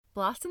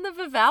Blasting the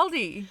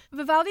Vivaldi.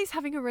 Vivaldi's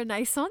having a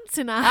renaissance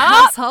in our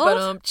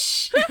household.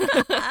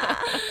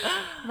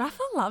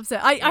 Rafa loves it.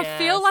 I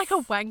feel like a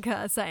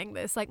wanker saying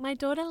this. Like, my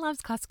daughter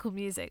loves classical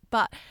music,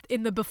 but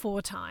in the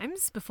before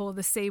times, before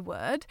the C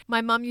word, my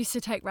mum used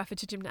to take Rafa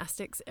to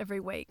gymnastics every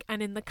week.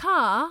 And in the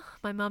car,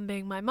 my mum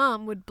being my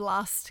mum, would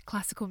blast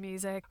classical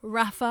music.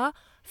 Rafa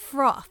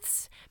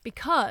froths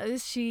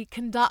because she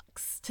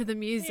conducts to the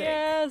music.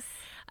 Yes.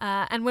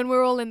 And when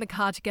we're all in the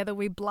car together,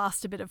 we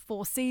blast a bit of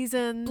Four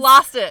Seasons.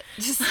 Blast it.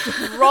 Just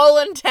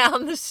rolling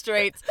down the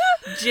streets,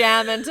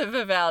 jamming to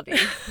Vivaldi.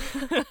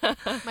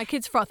 My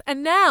kids froth.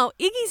 And now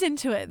Iggy's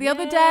into it. The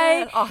other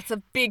day. Oh, it's a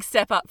big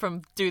step up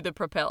from Do the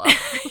Propeller.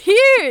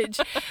 Huge.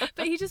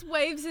 But he just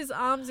waves his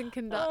arms and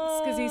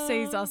conducts because he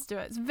sees us do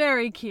it. It's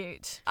very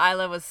cute.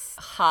 Isla was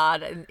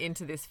hard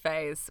into this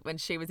phase when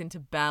she was into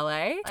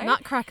ballet.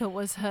 Nutcracker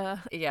was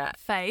her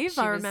fave,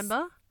 I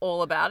remember.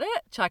 All about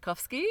it.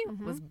 Tchaikovsky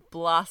was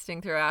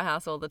blasting through our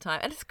house all the time.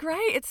 And it's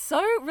great. It's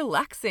so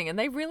relaxing and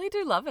they really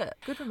do love it.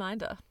 Good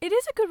reminder. It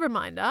is a good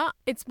reminder.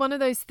 It's one of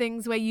those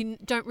things where you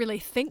don't really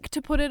think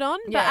to put it on,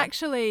 but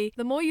actually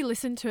the more you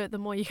listen to it, the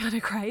more you're going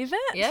to crave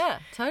it. Yeah,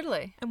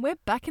 totally. And we're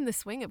back in the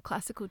swing of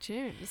classical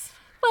tunes.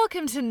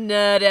 Welcome to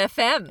Nerd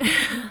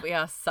FM. We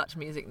are such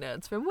music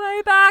nerds from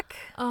way back.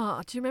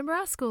 Oh, do you remember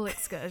our school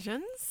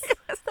excursions?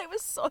 Yes, they were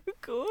so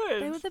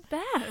good. They were the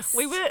best.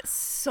 We were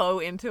so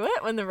into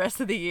it when the rest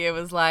of the year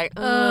was like,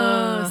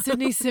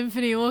 Sydney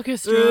Symphony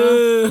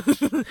Orchestra.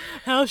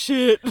 How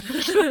shit.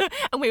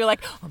 And we were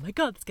like, oh my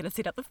God, let's get a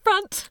seat up the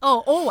front.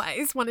 Oh,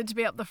 always wanted to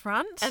be up the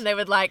front. And they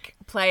would like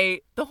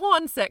play the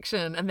horn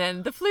section and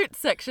then the flute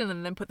section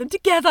and then put them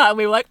together. And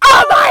we were like,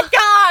 oh my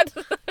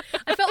God.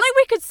 I felt like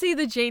we could see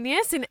the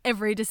genius in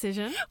every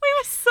decision. We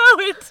were so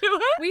into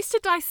it. We used to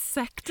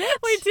dissect it.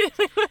 We did.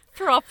 We were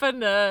proper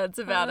nerds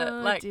about it.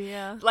 Like,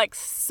 dear. Like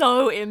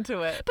so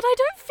into it. But I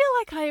don't feel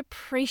like I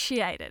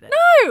appreciated it.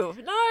 No,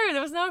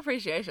 there was no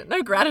appreciation.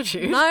 No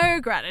gratitude. No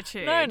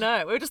gratitude.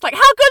 No. We were just like,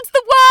 how good's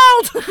the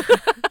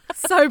world?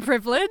 So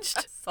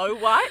privileged. So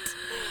white.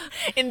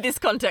 In this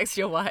context,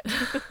 you're white.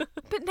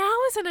 But now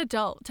as an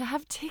adult, to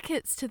have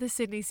tickets to the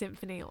Sydney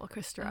Symphony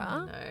Orchestra.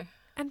 Oh, no.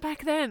 And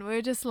back then, we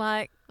were just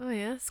like, oh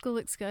yeah, school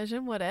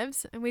excursion,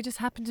 whatevs. And we just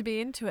happened to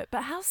be into it.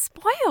 But how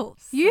spoiled.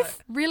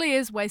 Youth really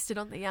is wasted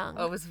on the young.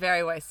 Oh, it was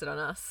very wasted on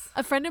us.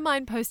 A friend of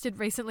mine posted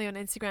recently on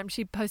Instagram,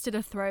 she posted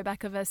a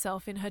throwback of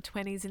herself in her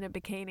 20s in a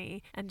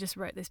bikini and just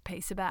wrote this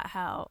piece about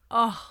how,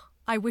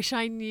 I wish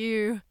I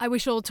knew. I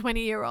wish all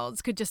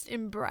 20-year-olds could just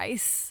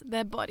embrace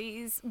their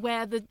bodies,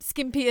 wear the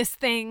skimpiest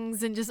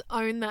things and just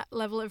own that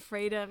level of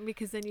freedom,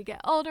 because then you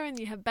get older and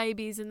you have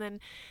babies and then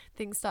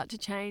things start to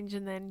change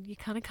and then you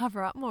kind of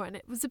cover up more. And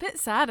it was a bit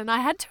sad. And I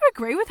had to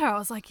agree with her. I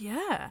was like,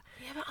 yeah.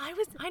 Yeah, but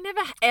I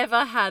never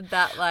ever had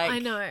that I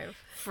know.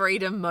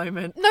 freedom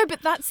moment. No,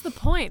 but that's the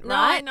point,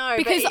 right? No, I know.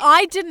 Because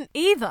I didn't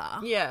either.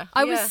 Yeah.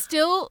 I was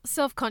still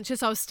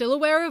self-conscious. I was still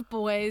aware of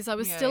boys. I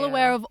was still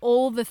aware of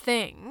all the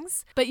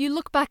things. But you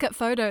look back at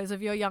photos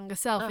of your younger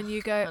self and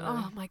you go,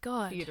 oh my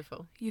God.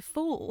 Beautiful. You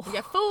fool.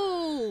 You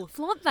fool.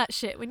 Flaunt that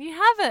shit when you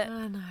have it.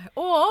 I know.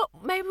 Or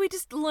maybe we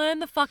just learn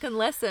the fucking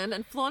lesson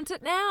and flaunt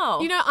it now.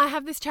 You know, I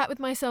have this chat with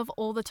myself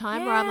all the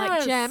time where I'm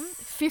like, Jem,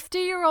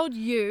 50-year-old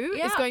you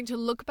is going to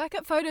look back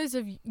at photos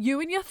of you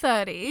in your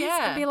 30s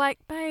and be like,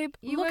 babe,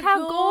 look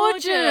how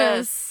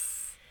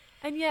gorgeous.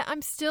 And yet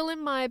I'm still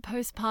in my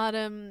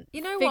postpartum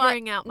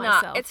figuring out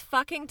myself. Nah, it's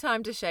fucking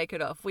time to shake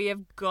it off. We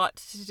have got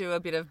to do a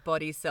bit of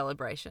body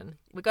celebration.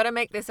 We've got to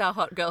make this our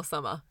hot girl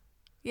summer.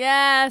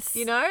 Yes.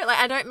 You know, like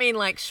I don't mean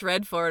like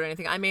shred for it or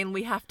anything. I mean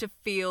we have to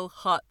feel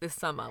hot this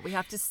summer. We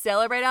have to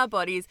celebrate our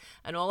bodies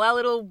and all our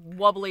little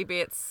wobbly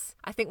bits.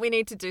 I think we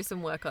need to do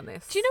some work on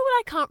this. Do you know what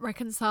I can't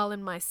reconcile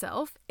in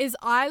myself is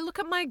I look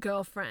at my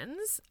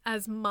girlfriends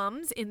as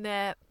mums in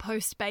their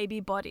post-baby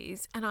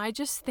bodies and I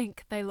just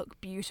think they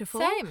look beautiful.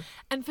 Same.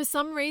 And for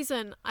some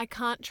reason, I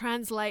can't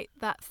translate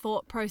that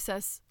thought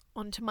process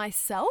onto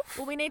myself.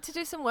 Well, we need to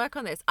do some work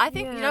on this. I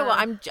think, you know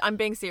what, I'm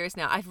being serious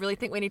now. I really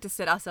think we need to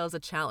set ourselves a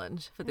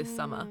challenge for this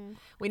summer.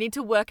 We need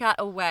to work out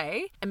a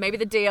way, and maybe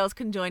the DLs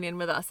can join in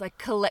with us. Like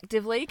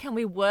collectively, can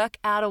we work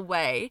out a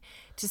way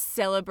to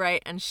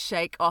celebrate and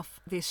shake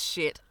off this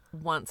shit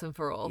once and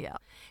for all? Yeah.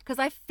 Because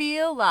I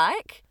feel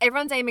like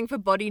everyone's aiming for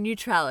body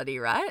neutrality,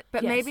 right?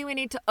 But maybe we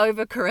need to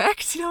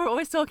overcorrect. You know, we're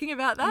always talking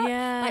about that.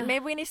 Yeah. Like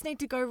maybe we just need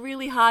to go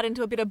really hard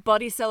into a bit of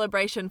body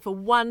celebration for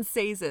one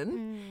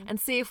season and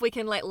see if we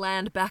can like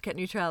land back at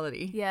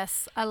neutrality.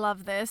 Yes, I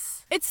love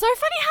this. It's so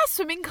funny how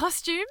swimming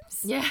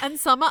costumes and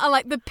summer are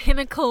like the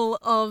pinnacle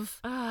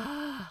of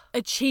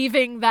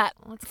achieving that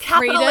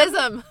freedom.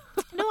 Capitalism.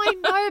 No, I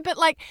know, but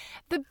like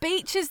the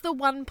beach is the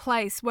one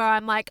place where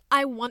I'm like,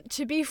 I want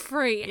to be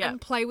free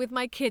and play with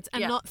my kids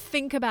and not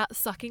think about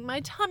sucking my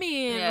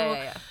tummy in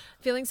or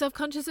feeling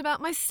self-conscious about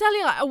my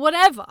cellulite or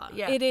whatever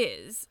it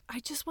is. I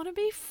just want to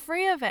be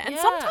free of it. And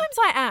sometimes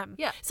I am.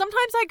 Yeah.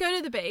 Sometimes I go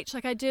to the beach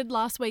like I did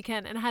last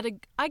weekend and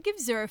I give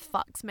zero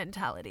fucks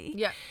mentality.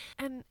 Yeah.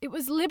 And it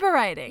was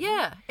liberating.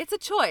 Yeah. It's a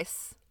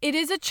choice. It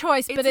is a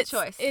choice, but a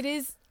choice. It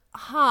is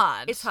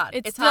hard. It's hard.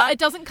 It's It's hard. It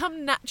doesn't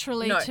come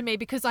naturally No. to me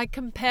because I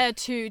compare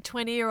to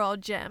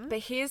 20-year-old Gem. But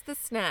here's the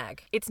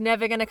snag. It's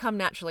never going to come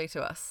naturally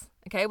to us.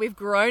 Okay, we've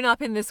grown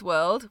up in this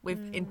world. We've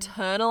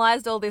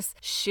internalized all this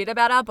shit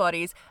about our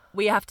bodies.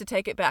 We have to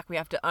take it back. We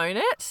have to own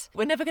it.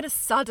 We're never going to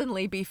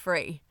suddenly be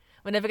free.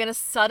 We're never going to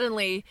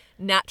suddenly,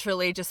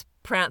 naturally just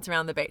prance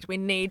around the beach. We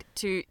need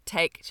to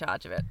take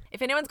charge of it.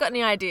 If anyone's got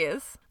any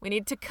ideas, we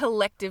need to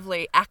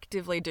collectively,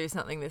 actively do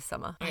something this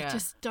summer. I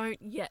just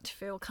don't yet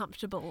feel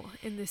comfortable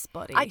in this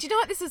body. Do you know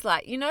what this is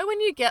like? You know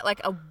when you get like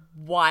a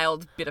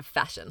wild bit of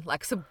fashion,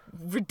 like some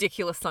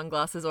ridiculous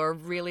sunglasses or a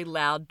really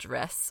loud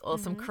dress or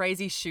some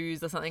crazy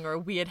shoes or something or a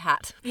weird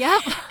hat.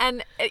 Yep.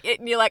 And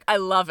you're like, I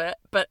love it,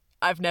 but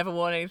I've never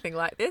worn anything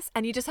like this.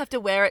 And you just have to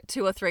wear it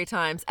 2 or 3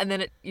 times and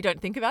then you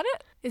don't think about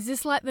it. Is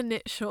this like the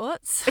knit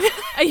shorts?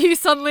 Are you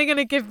suddenly going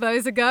to give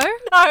those a go?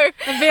 No.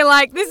 And be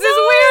like, this is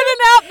weird and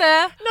out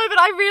there. No, but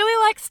I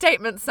really like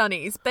statement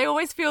sunnies. They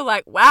always feel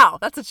like, wow,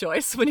 that's a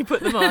choice when you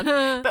put them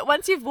on. But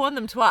once you've worn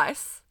them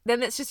twice,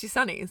 then it's just your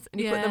sunnies.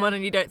 And you put them on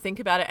and you don't think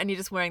about it and you're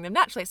just wearing them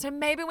naturally. So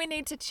maybe we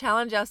need to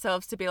challenge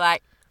ourselves to be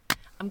like,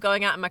 I'm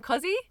going out in my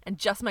cozy and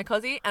just my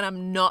cozy and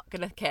I'm not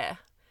going to care.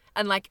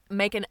 And like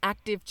make an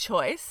active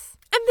choice.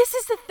 And this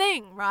is the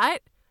thing, right?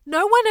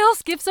 No one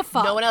else gives a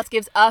fuck. No one else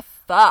gives a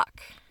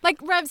fuck. Like,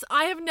 Revs,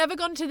 I have never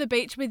gone to the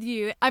beach with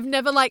you. I've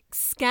never, like,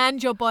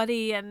 scanned your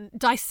body and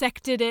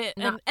dissected it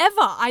and ever.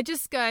 I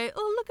just go,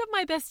 oh, look at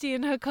my bestie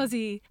in her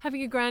cozy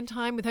having a grand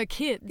time with her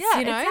kids, Yeah,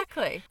 you know?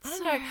 exactly. I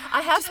don't know.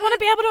 I just want to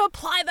be able to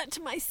apply that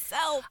to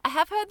myself. I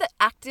have heard that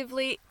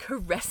actively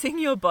caressing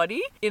your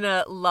body in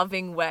a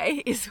loving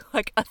way is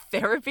like a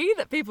therapy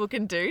that people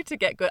can do to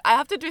get good. I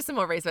have to do some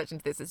more research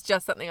into this. It's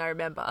just something I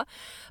remember.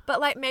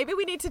 But like maybe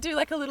we need to do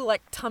like a little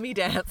like tummy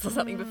dance or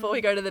something before we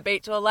go to the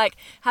beach or like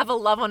have a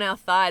love on our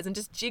thighs and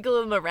just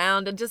jiggle them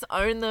around and just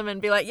own them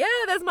and be like, yeah,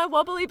 there's my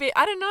wobbly bit.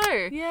 I don't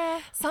know. Yeah.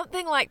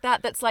 Something like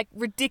that that's like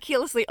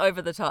ridiculously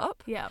over the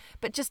top. Yeah.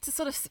 But just to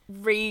sort of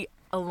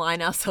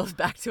realign ourselves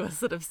back to a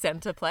sort of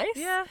center place.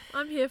 Yeah,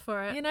 I'm here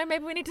for it. You know,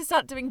 maybe we need to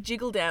start doing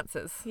jiggle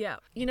dances. Yeah.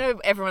 You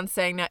know, everyone's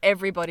saying now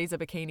everybody's a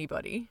bikini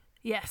body.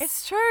 Yes.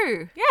 It's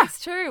true. Yeah.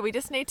 It's true. We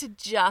just need to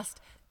just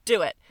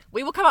do it.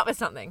 We will come up with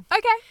something.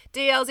 Okay.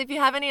 DLs, if you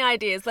have any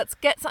ideas, let's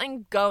get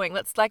something going.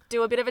 Let's like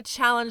do a bit of a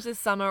challenge this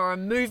summer or a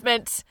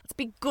movement. Let's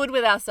be good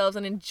with ourselves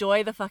and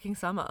enjoy the fucking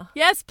summer.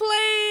 Yes,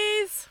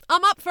 please.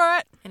 I'm up for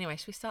it. Anyway,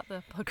 should we start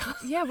the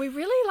podcast? Yeah, we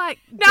really like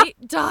deep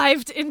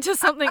dived into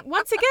something.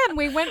 Once again,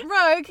 we went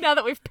rogue. Now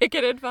that we've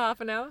picketed for half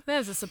an hour.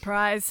 There's a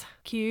surprise.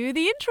 Cue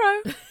the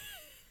intro.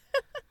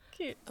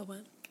 Cute. A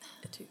 1,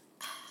 a 2.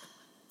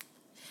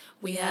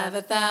 We have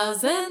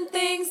 1,000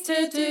 things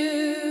to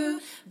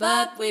do,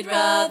 but we'd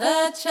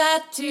rather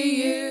chat to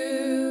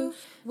you.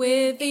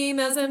 With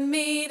emails and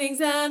meetings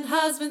and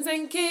husbands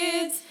and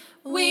kids,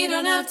 we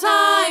don't have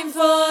time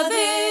for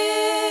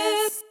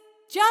this.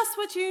 Just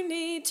what you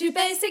need, 2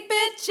 basic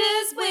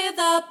bitches with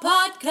a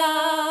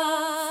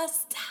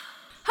podcast.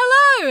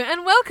 Hello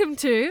and welcome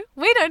to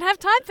We Don't Have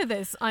Time for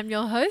This. I'm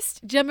your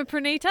host, Gemma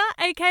Pranita,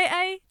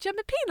 aka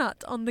Gemma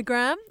Peanut on the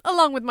gram,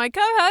 along with my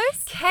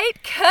co-host,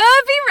 Kate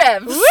Kirby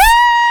Revs.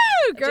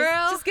 Woo,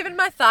 girl. Just giving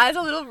my thighs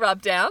a little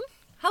rub down.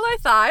 Hello,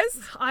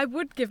 thighs. I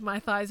would give my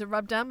thighs a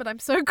rub down, but I'm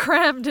so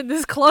crammed in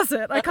this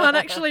closet. I can't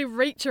actually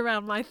reach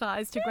around my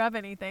thighs to grab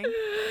anything.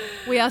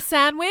 We are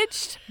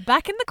sandwiched,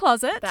 back in the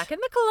closet. Back in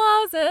the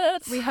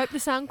closet. We hope the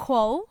sound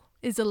qual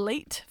is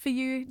elite for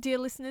you, dear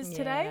listeners,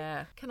 today.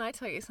 Yeah. Can I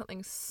tell you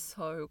something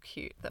so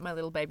cute that my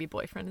little baby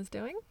boyfriend is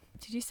doing?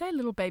 Did you say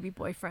little baby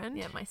boyfriend?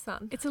 Yeah, my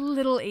son. It's a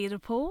little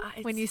Oedipal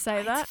when you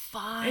say that. It's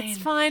fine. It's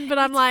fine, but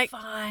I'm like,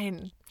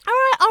 fine. all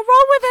right, I'll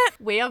roll with it.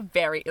 We are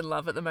very in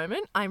love at the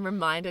moment. I'm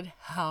reminded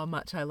how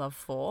much I love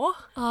 4.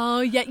 Oh,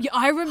 yeah.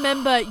 I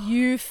remember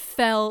you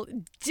fell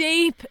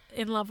deep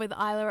in love with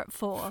Isla at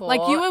 4.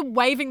 Like, you were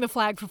waving the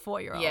flag for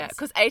 4-year-olds. Yeah,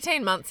 because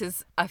 18 months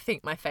is, I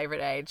think, my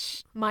favourite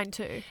age. Mine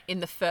too. In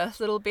the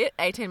first little bit,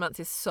 18 months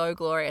is so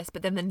glorious,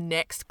 but then the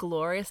next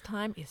glorious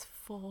time is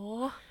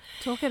 4.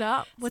 Talk it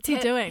up. What's he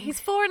doing?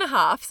 He's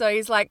 4.5, so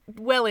he's like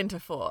well into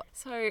 4.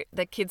 So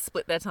the kids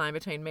split their time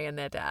between me and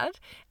their dad.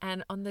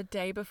 And on the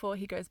day before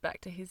he goes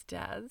back to his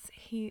dad's,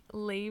 he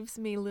leaves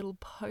me little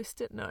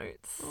post-it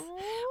notes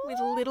with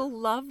little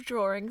love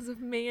drawings of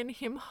me and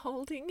him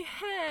holding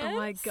hands. Oh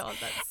my God,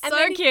 that's And so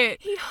then cute.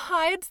 He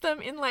hides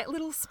them in like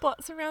little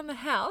spots around the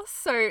house.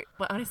 So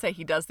when I say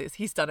he does this,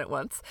 he's done it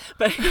once.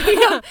 But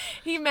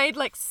he made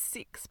like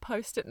 6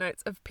 post-it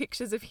notes of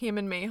pictures of him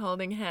and me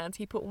holding hands.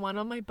 He put one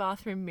on my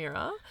bathroom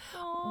mirror,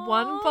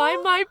 one by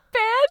my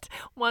bed,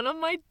 one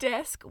on my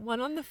desk, one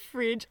on the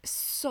fridge.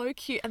 So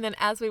cute. And then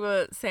as we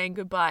were saying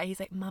goodbye, he's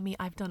like, Mummy,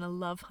 I've done a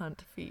love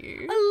hunt for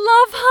you. A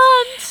love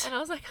hunt. And I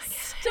was like, okay,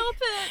 Stop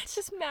it.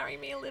 just marry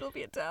me a little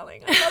bit,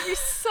 darling. I love you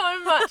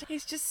so much.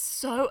 He's just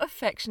so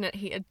affectionate.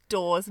 He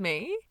adores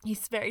me.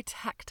 He's very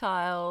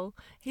tactile.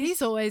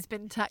 He's always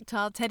been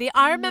tactile, Teddy.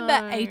 I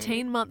remember No.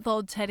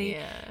 18-month-old Teddy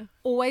Yeah.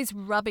 always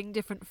rubbing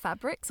different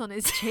fabrics on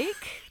his cheek,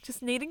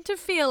 just needing to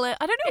feel it.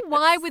 I don't know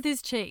why with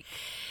his cheek.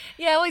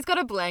 Yeah, well, he's got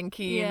a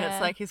blankie and Yeah.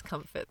 it's like his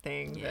comfort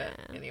thing. Yeah.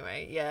 But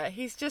anyway, yeah,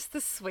 he's just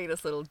the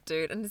sweetest little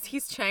dude. And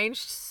he's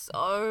changed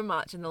so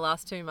much in the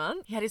last 2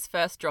 months. He had his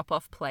first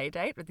drop-off play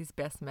date with his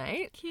best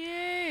mate. Cute.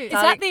 Is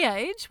Starting- that the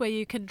age where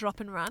you can drop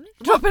and run?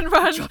 Drop and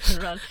run. Drop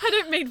and run. I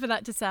don't mean for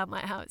that to sound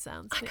like how it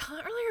sounds. I but-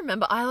 can't really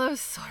remember. Isla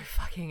was so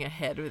fucking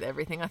ahead with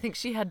everything. I think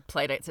she had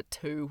play dates at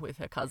 2 with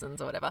her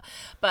cousins or whatever.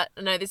 But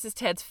no, this is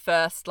Ted's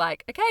first,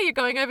 like, okay, you're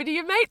going over to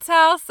your mate's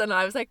house. And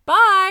I was like,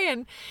 bye.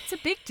 And It's a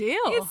big deal.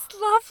 it's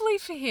lovely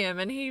for him.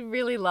 And he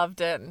really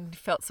loved it and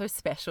felt so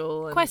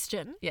special. And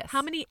Question. Yes.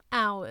 How many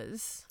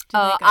hours did they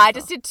go I for?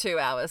 just did 2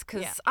 hours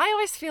because Yeah. I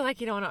always feel like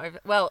you don't want to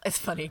Well, it's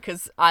funny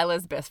because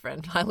Isla's best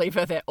friend, I leave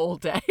her there all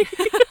day.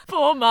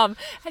 Poor mum.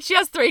 She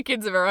has 3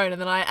 kids of her own and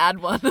then I add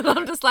one and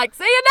I'm just like,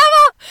 see you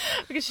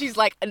never! Because she's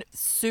like a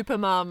super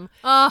mum.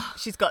 Oh,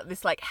 She's got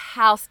this like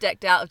house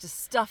decked out of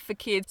just stuff for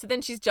kids. So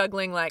then she's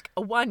juggling like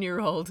a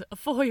 1-year-old, a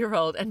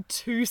 4-year-old and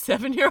 2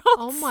 7-year-olds.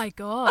 oh my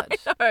God.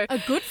 know. A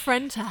good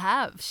friend to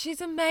have.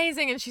 She's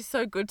amazing and she's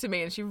so good to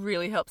me and she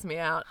really helps me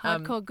out.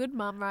 Hardcore good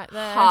mum right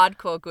there.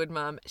 Hardcore good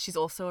mum. She's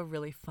also a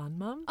really fun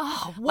mum.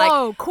 Oh, Like-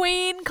 whoa.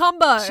 Queen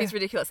combo. She's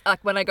ridiculous.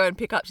 Like when I go and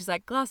pick up, she's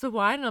like, glass of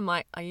wine. And I'm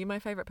like, are you my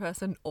favorite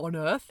person on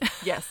earth?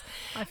 Yes.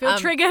 I feel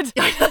triggered.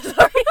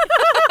 Sorry.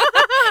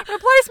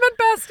 Replacement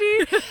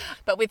bestie.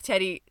 But with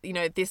Teddy, you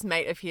know, this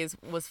mate of his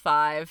was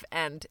 5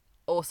 and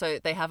also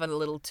they have a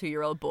little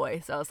 2-year-old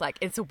boy. So I was like,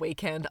 it's a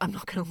weekend. I'm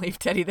not going to leave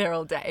Teddy there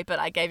all day. But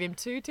I gave him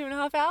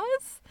 2.5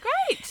 hours.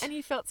 Great. And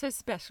he felt so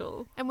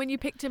special. And when you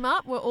picked him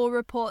up, were all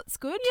reports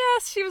good?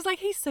 Yes, she was like,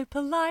 he's so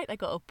polite. I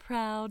got all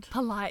proud.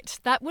 Polite.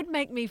 That would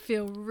make me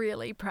feel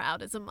really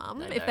proud as a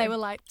mum I if they know. were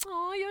like,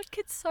 oh, your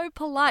kid's so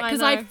polite. I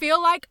Because I know.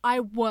 feel like I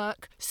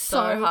work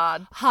so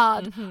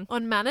hard.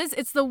 on manners.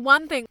 It's the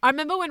one thing. I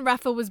remember when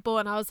Rafa was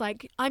born, I was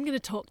like, I'm going to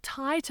talk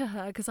Thai to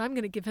her because I'm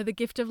going to give her the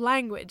gift of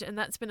language. And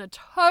that's been a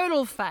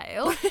total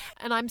fail.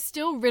 And I'm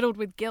still riddled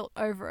with guilt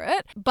over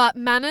it. But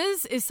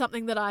manners is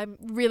something that I'm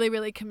really,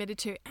 really committed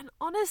to. And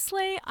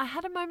honestly, I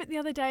had a moment the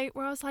other day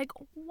where I was like,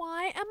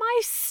 why am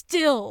I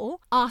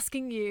still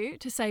asking you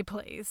to say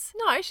please?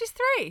 No, she's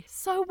 3.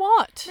 So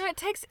what? No, it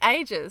takes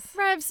ages.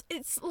 Revs,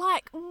 it's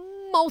like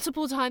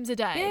multiple times a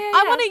day. Yeah.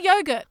 I want a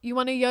yogurt. You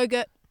want a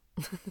yogurt?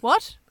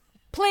 What?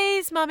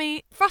 Please,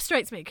 mummy.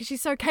 Frustrates me because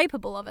she's so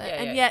capable of it. Yeah,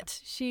 and yeah, yet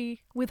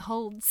she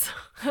withholds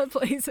her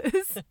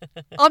pleases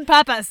on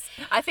purpose.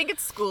 I think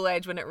it's school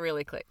age when it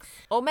really clicks.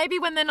 Or maybe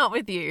when they're not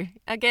with you.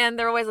 Again,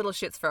 they're always little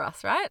shits for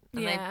us, right?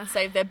 And Yeah. they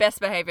save their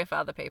best behaviour for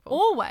other people.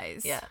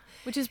 Always. Yeah.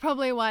 Which is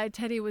probably why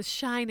Teddy was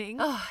shining.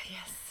 Oh,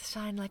 yes.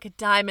 Shine like a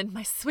diamond,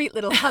 my sweet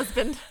little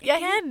husband. Yeah,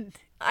 Again.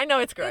 I know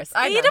it's gross. It's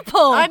I know.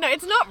 eatable. I know.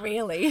 It's not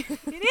really.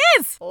 It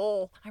is.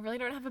 Oh, I really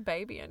don't have a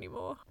baby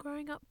anymore.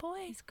 Growing up boy.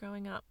 He's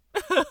growing up.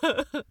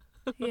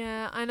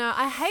 Yeah, I know.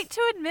 I hate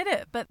to admit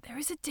it, but there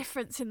is a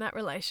difference in that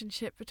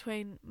relationship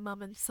between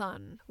mum and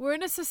son. We're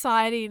in a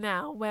society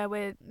now where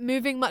we're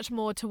moving much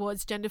more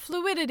towards gender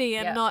fluidity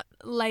and Yeah. not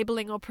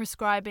labeling or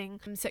prescribing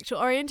sexual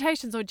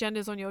orientations or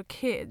genders on your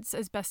kids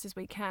as best as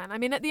we can. I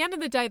mean, at the end of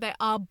the day, they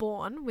are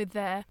born with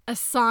their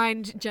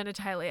assigned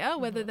genitalia,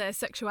 whether their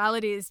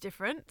sexuality is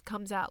different,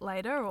 comes out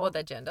later, Or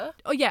their gender.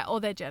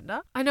 or their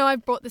gender. I know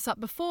I've brought this up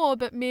before,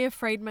 but Mia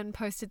Friedman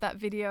posted that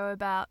video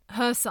about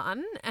her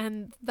son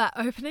and that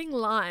opening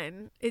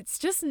line. It's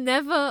just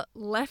never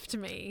left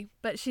me.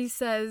 But she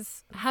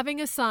says, having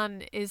a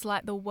son is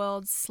like the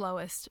world's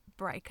slowest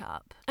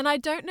breakup. And I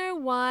don't know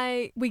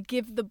why we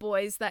give the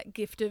boys that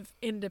gift of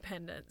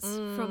independence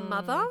from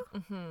mother.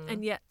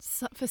 And yet,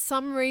 for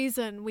some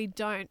reason, we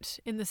don't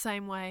in the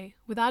same way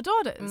with our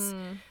daughters.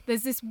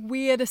 There's this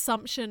weird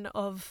assumption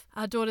of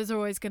our daughters are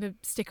always going to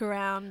stick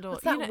around. Or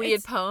What's that you know, weird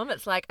it's- poem?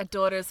 It's like a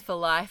daughter's for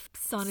life,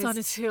 son Son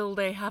is is- till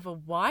they have a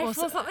wife or,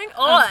 so- something.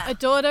 A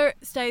daughter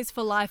stays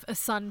for life, a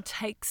son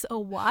takes a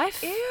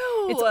wife.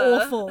 Ew. It's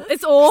awful.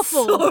 It's awful.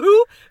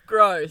 So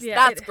gross. Yeah,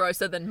 That's it-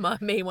 grosser than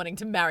me wanting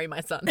to marry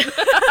my son.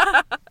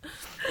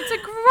 It's a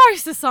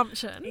gross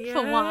assumption,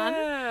 for one.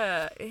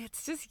 Yeah,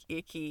 it's just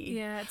icky.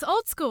 Yeah, it's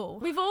old school,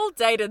 We've all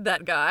dated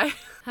that guy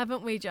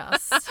haven't we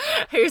just?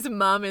 whose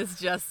mum is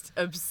just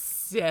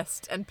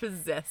obsessed and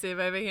possessive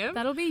over him.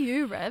 That'll be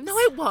you, Revs. No,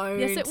 it won't.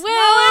 Yes, it No,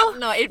 will.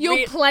 No, it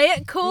You'll play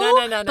it cool, No,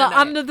 but no.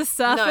 under the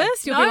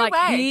surface, you'll be No like,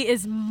 way. he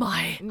is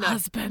my No.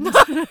 husband.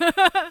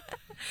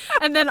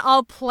 And then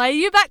I'll play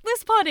you back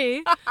this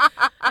potty,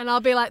 and I'll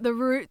be like, the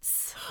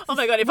roots. Oh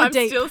my god, if We're I'm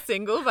deep. still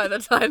single by the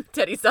time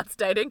Teddy starts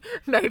dating,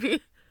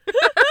 maybe.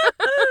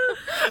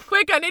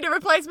 Quick, I need a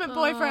replacement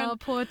boyfriend. Oh,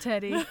 poor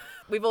Teddy.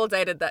 We've all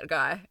dated that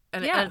guy.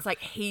 And Yeah. it's like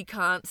he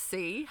can't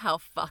see how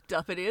fucked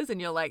up it is.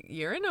 And you're like,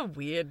 you're in a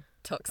weird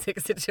toxic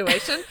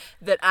situation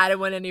that I don't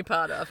want any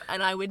part of.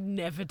 And I would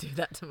never do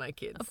that to my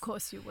kids. Of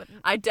course you wouldn't.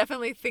 I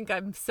definitely think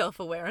I'm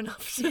self-aware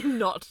enough to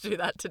not do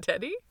that to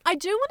Teddy. I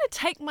do want to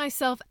take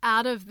myself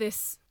out of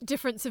this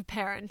difference of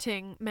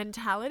parenting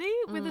mentality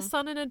with a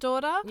son and a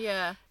daughter.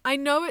 Yeah. I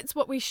know it's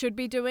what we should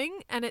be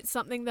doing, and it's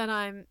something that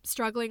I'm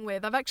struggling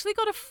with. I've actually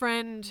got a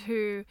friend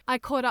who I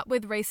caught up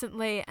with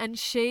recently, and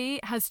she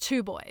has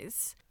 2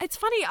 boys. It's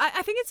funny,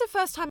 I think it's the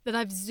first time that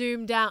I've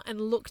zoomed out and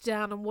looked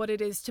down on what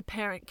it is to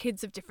parent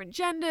kids of different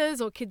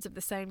genders or kids of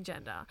the same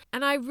gender.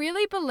 And I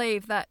really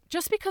believe that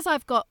just because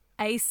I've got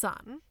a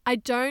son, I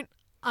don't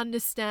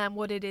understand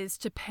what it is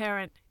to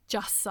parent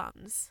just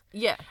sons.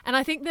 Yeah. And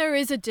I think there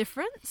is a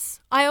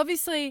difference. I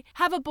obviously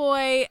have a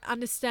boy,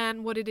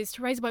 understand what it is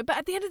to raise a boy, but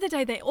at the end of the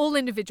day, they're all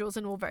individuals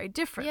and all very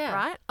different,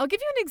 right? I'll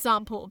give you an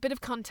example, a bit of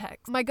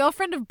context. My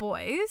girlfriend of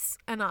boys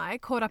and I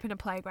caught up in a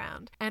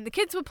playground, and the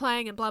kids were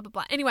playing and blah, blah,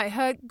 blah. Anyway,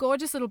 her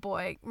gorgeous little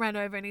boy ran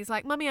over and he's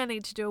like, "Mummy, I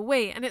need to do a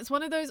wee." And it's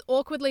one of those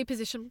awkwardly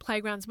positioned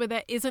playgrounds where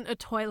there isn't a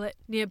toilet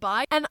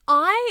nearby. And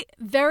I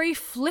very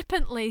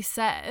flippantly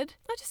said,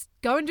 "I just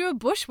go and do a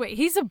bush wee.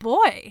 He's a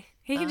boy.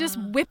 He can just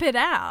whip it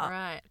out."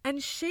 Right.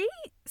 And she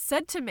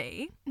said to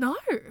me, "No,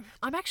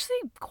 I'm actually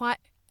quite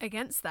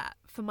against that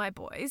for my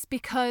boys,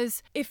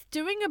 because if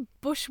doing a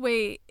bush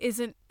wee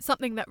isn't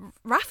something that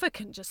Rafa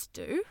can just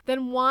do,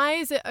 then why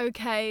is it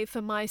okay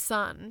for my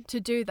son to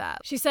do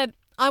that?" She said,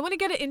 "I want to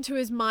get it into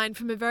his mind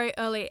from a very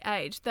early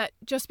age that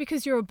just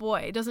because you're a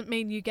boy doesn't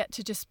mean you get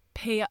to just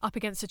pee up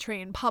against a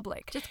tree in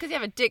public." Just because you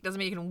have a dick doesn't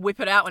mean you can whip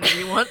it out whenever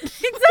you want.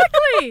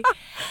 Exactly.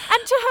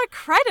 And to her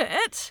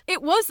credit,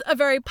 it was a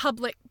very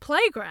public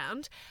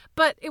playground,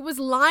 but it was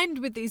lined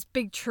with these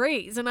big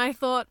trees. And I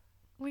thought,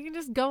 we can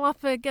just go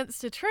up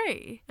against a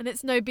tree and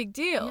it's no big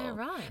deal. Yeah,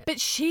 right. But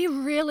she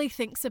really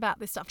thinks about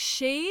this stuff.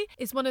 She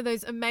is one of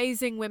those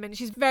amazing women.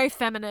 She's very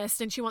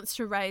feminist and she wants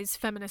to raise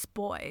feminist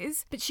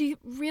boys, but she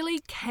really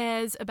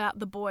cares about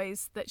the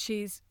boys that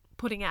she's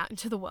putting out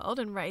into the world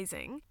and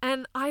raising.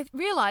 And I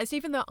realized,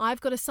 even though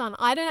I've got a son,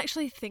 I don't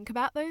actually think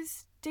about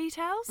those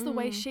details the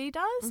way she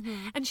does.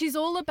 And she's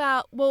all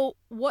about, well,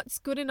 what's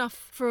good enough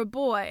for a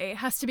boy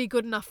has to be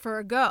good enough for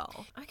a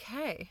girl.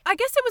 Okay. I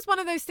guess it was one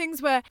of those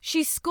things where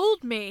she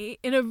schooled me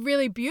in a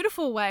really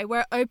beautiful way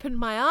where it opened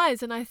my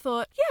eyes, and I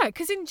thought, yeah,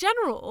 because in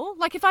general,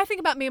 like if I think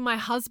about me and my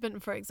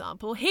husband, for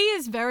example, he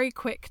is very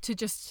quick to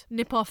just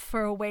nip off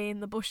for a wee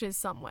in the bushes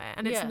somewhere,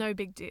 and it's no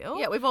big deal.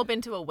 Yeah, we've all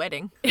been to a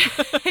wedding.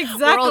 Exactly.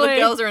 Where all the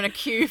girls are in a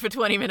queue for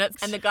 20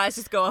 minutes and the guys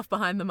just go off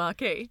behind the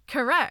marquee.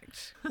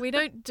 Correct. We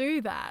don't do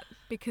that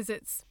because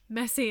it's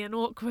messy and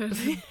awkward.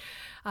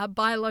 Our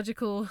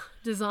biological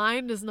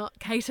design does not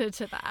cater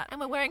to that.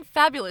 And we're wearing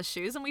fabulous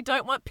shoes and we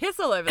don't want piss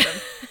all over them.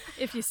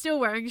 If you're still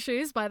wearing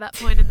shoes by that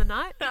point in the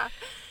night.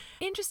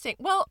 Interesting.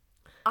 Well,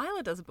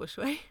 Isla does a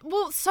bushway.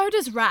 Well, so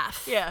does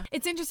Raf. Yeah.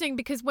 It's interesting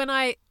because when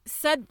I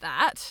said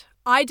that,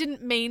 I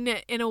didn't mean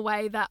it in a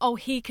way that, oh,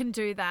 he can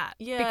do that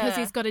because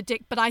he's got a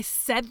dick. But I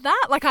said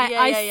that. Like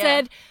I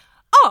said,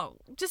 oh,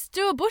 just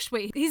do a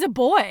bushwee. He's a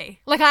boy.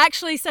 Like I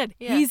actually said,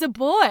 he's a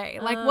boy.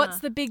 Like what's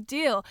the big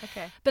deal?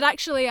 Okay. But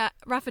actually,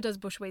 Rafa does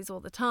bushwees all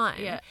the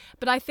time. Yeah.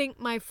 But I think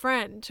my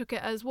friend took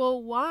it as,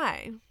 well,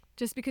 why?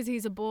 Just because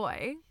he's a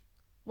boy,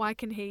 why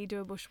can he do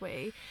a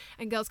bushwee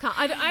and girls can't?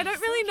 I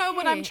don't really know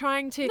what I'm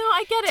trying to No,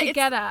 I get it. to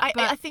get at.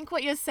 I think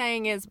what you're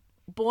saying is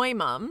boy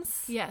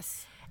mums.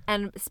 Yes.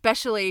 And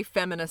especially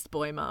feminist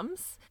boy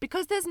mums.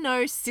 Because there's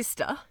no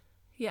sister.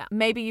 Yeah.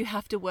 Maybe you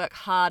have to work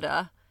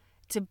harder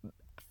to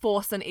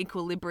force an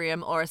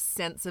equilibrium or a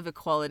sense of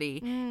equality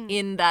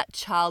in that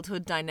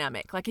childhood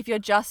dynamic. Like if you're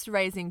just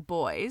raising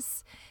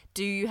boys,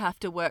 do you have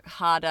to work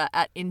harder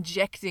at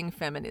injecting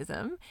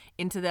feminism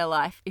into their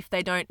life if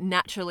they don't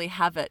naturally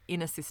have it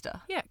in a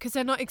sister? Yeah, because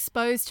they're not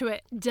exposed to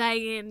it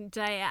day in,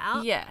 day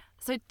out. Yeah.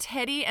 So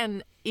Teddy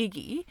and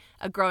Iggy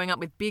are growing up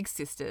with big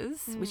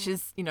sisters, which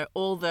is, you know,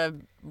 all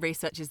the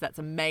research is that's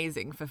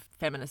amazing for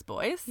feminist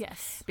boys.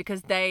 Yes.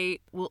 Because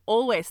they will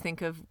always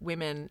think of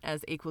women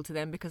as equal to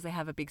them because they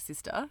have a big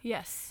sister.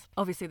 Yes.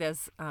 Obviously,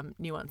 there's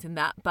nuance in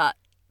that, but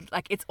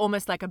like it's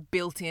almost like a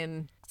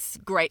built-in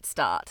great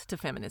start to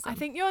feminism. I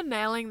think you're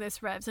nailing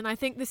this, Revs, and I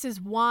think this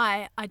is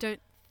why I don't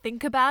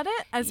think about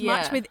it as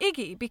much with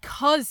Iggy,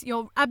 because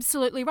you're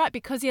absolutely right,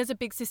 because he has a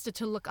big sister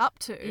to look up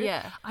to.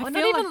 Yeah. I Or feel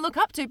not even like- look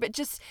up to, but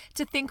just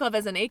to think of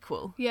as an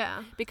equal.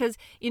 Yeah. Because,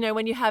 you know,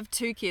 when you have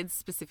 2 kids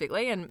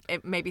specifically, and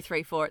maybe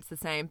 3, 4, it's the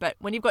same, but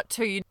when you've got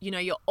 2, you know,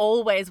 you're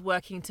always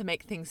working to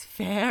make things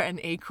fair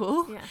and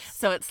equal. Yes.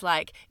 So it's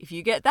like, if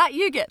you get that,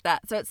 you get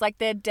that. So it's like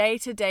their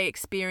day-to-day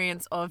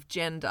experience of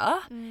gender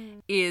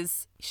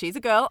is she's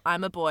a girl,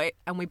 I'm a boy,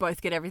 and we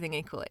both get everything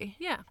equally.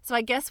 Yeah. So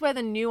I guess where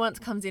the nuance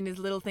comes in is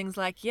little things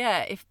like,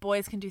 yeah, if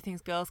boys can do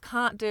things girls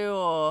can't do,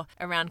 or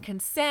around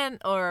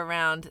consent, or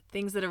around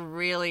things that are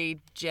really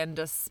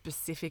gender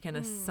specific and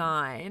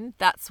assigned,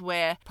 that's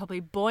where probably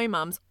boy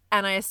mums,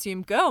 and I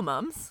assume girl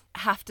mums,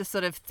 have to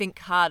sort of think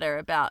harder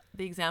about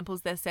the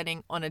examples they're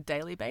setting on a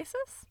daily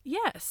basis.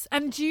 Yes.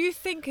 And do you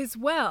think as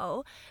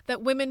well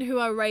that women who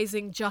are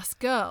raising just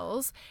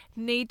girls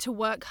need to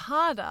work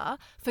harder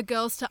for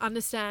girls to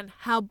understand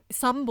how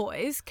some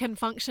boys can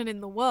function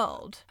in the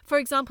world? For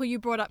example, you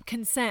brought up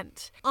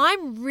consent.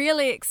 I'm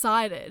really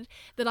excited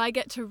that I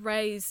get to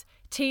raise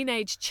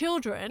teenage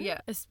children,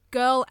 a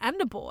girl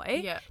and a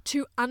boy,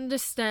 to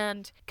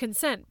understand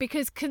consent,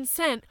 because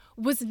consent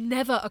was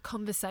never a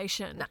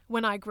conversation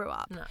when I grew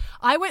up.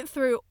 I went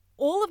through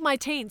all of my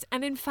teens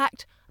and in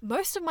fact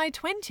most of my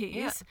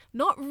 20s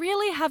not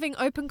really having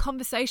open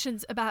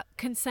conversations about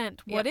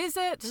consent. What is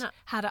it?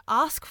 How to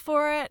ask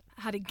for it?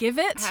 How to give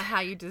it? How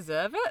you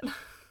deserve it?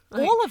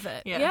 All of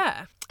it.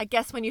 Yeah. I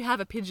guess when you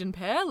have a pigeon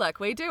pair like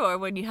we do, or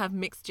when you have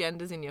mixed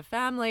genders in your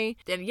family,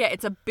 then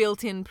it's a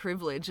built-in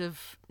privilege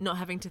of not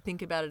having to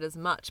think about it as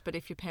much. But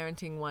if you're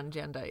parenting one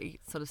gender,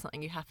 it's sort of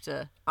something you have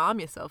to arm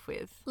yourself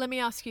with. Let me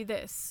ask you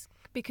this.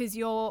 Because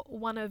you're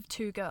one of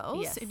two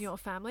girls in your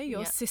family,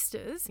 your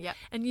sisters,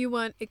 and you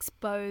weren't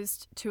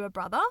exposed to a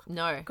brother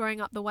growing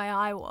up the way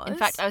I was. In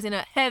fact, I was in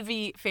a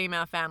heavy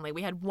female family.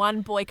 We had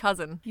one boy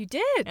cousin. You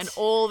did? And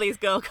all these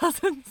girl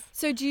cousins.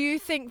 So do you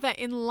think that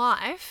in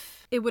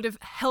life it would have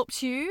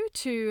helped you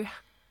to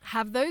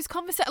have those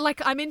conversations?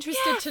 Like, I'm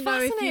interested to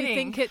know if you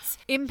think it's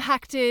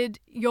impacted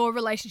your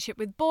relationship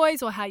with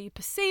boys or how you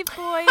perceive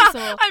boys.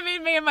 Or... I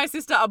mean, me and my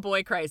sister are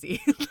boy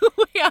crazy.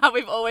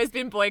 We've always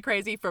been boy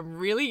crazy from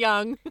really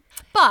young.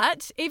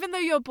 But even though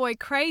you're boy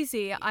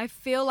crazy, I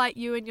feel like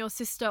you and your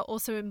sister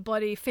also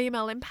embody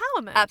female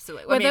empowerment.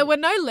 Absolutely. Where there were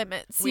no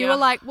limits. You were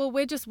like, well,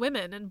 we're just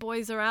women and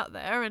boys are out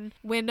there and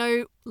we're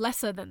no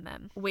lesser than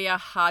them. We are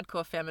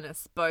hardcore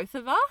feminists, both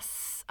of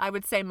us. I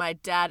would say my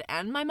dad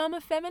and my mum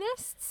are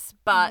feminists,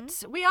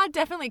 but we are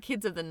definitely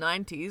kids of the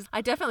 90s.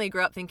 I definitely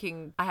grew up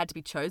thinking I had to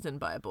be chosen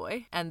by a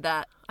boy, and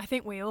that... I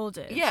think we all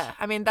did. Yeah,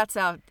 I mean, that's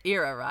our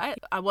era, right?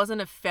 I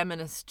wasn't a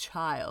feminist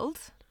child.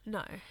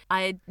 No.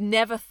 I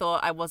never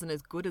thought I wasn't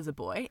as good as a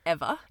boy,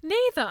 ever.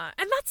 Neither.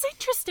 And that's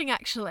interesting,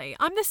 actually.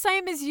 I'm the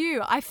same as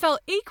you. I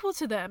felt equal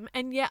to them,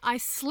 and yet I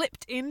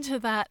slipped into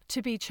that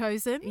to be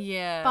chosen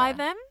by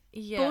them.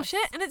 Yes.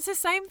 Bullshit. And it's the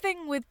same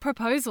thing with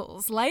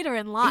proposals later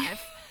in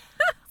life.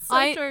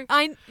 True.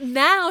 I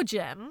now,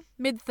 Gem,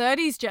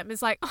 mid-30s Gem,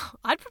 is like, oh,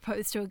 I'd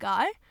propose to a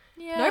guy.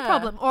 Yeah. No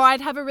problem. Or I'd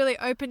have a really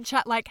open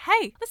chat like,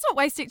 hey, let's not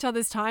waste each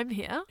other's time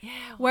here. Yeah,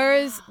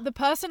 Whereas the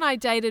person I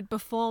dated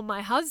before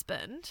my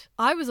husband,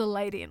 I was a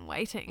lady in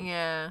waiting.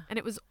 Yeah. And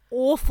it was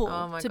awful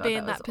to be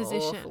in that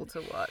position. Awful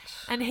to watch.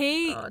 And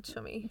he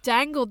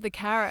dangled the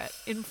carrot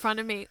in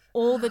front of me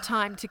all the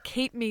time to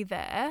keep me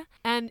there.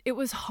 And it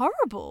was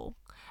horrible.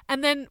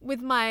 And then with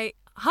my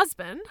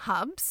husband,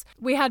 Hubs,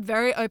 we had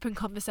very open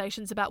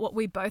conversations about what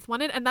we both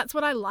wanted, and that's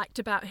what I liked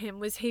about him,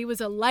 was he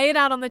was a lay it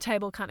out on the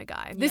table kind of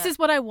guy. This is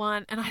what I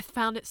want, and I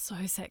found it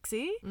so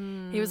sexy.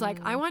 He was like,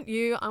 I want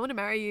you, I want to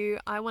marry you,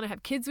 I want to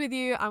have kids with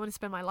you, I want to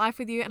spend my life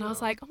with you, and I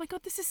was like, oh my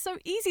God, this is so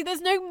easy.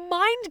 There's no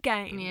mind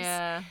games.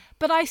 Yeah.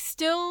 But I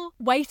still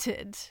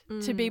waited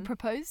to be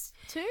proposed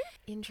to.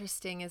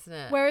 Interesting, isn't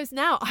it? Whereas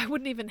now I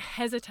wouldn't even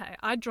hesitate.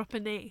 I'd drop a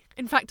knee.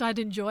 In fact, I'd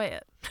enjoy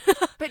it.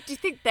 But do you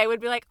think they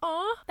would be like,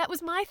 oh, that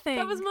was my thing.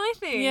 That was my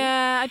thing.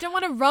 Yeah, I don't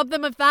want to rob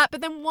them of that,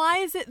 but then why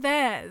is it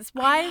theirs?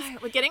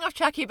 We're getting off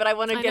track here, but I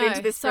want to get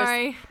into this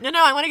Sorry.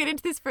 I want to get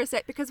into this for a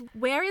sec, because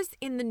where is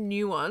in the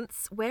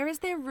nuance, where is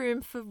there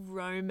room for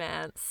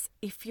romance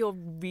if you're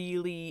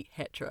really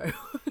hetero?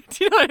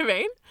 Do you know what I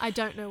mean? I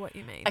don't know what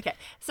you mean. Okay,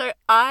 so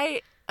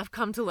I've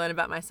come to learn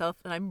about myself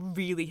that I'm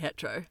really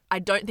hetero. I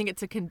don't think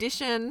it's a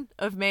condition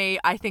of me.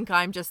 I think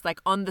I'm just like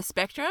on the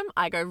spectrum.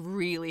 I go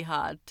really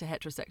hard to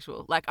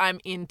heterosexual. Like, I'm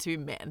into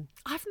men.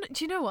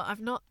 Do you know what? I've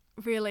not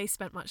really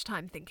spent much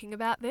time thinking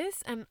about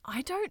this, and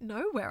I don't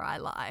know where I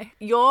lie.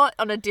 You're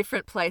on a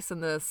different place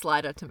on the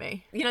slider to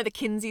me. You know the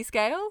Kinsey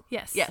scale?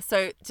 Yes. Yeah,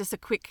 so just a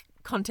quick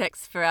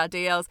context for our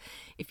DLs.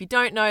 If you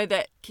don't know,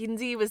 that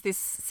Kinsey was this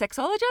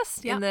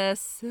sexologist in the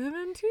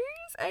 70s,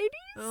 80s,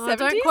 70s,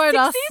 don't quote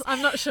 60s? us.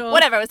 I'm not sure.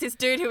 Whatever. It was this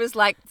dude who was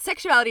like,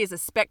 sexuality is a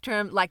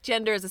spectrum, like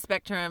gender is a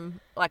spectrum,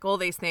 like all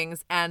these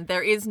things, and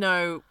there is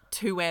no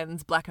two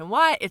ends, black and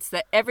white. It's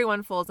that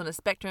everyone falls on a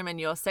spectrum,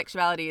 and your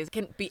sexuality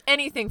can be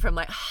anything from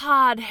like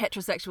hard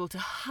heterosexual to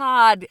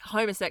hard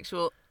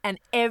homosexual and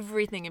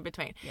everything in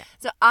between. Yeah.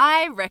 So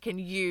I reckon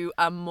you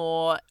are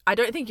more, I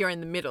don't think you're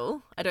in the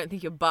middle. I don't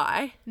think you're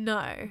bi.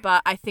 No.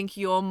 But I think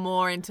you're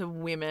more into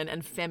women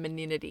and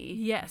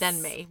femininity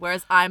than me.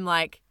 Whereas I'm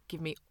like, give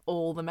me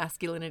all the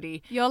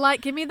masculinity. You're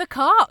like, give me the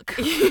cock.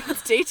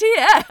 It's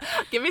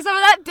DTF. Give me some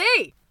of that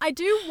D. I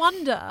do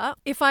wonder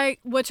if I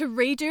were to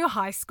redo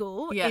high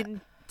school in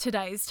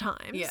today's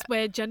times,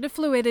 where gender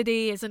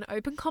fluidity is an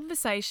open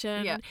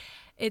conversation. Yeah.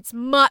 It's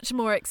much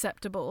more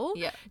acceptable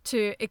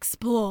to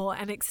explore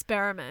and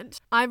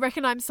experiment. I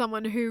reckon I'm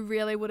someone who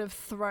really would have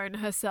thrown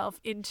herself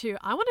into,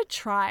 I want to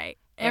try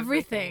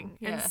everything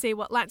and see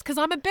what lands. Because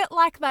I'm a bit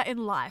like that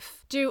in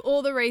life. Do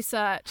all the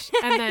research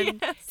and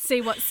then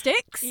see what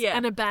sticks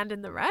and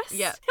abandon the rest.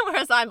 Yeah.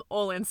 Whereas I'm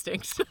all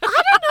instinct. I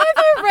don't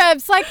know though,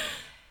 Revs. Like,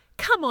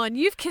 come on,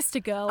 you've kissed a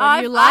girl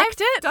and you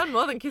liked I've it. done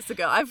more than kiss a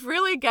girl. I've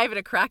really gave it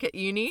a crack at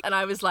uni and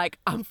I was like,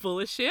 I'm full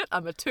of shit.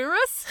 I'm a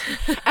tourist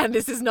and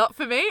this is not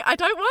for me. I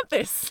don't want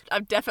this.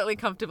 I'm definitely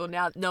comfortable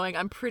now knowing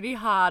I'm pretty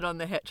hard on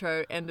the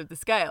hetero end of the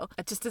scale.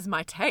 It just is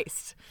my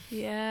taste.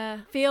 Yeah.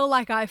 Feel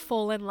like I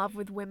fall in love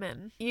with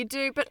women. You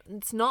do, but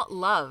it's not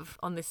love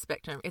on this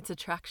spectrum. It's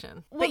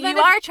attraction. Well, but then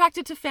you are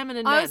attracted to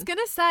feminine men. I was going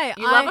to say,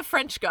 You love a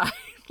French guy.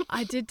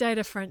 I did date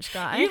a French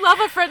guy. You love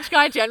a French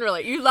guy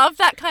generally. You love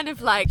that kind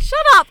of like... Shut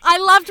up. I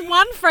loved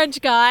one French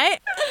guy.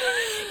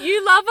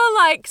 You love a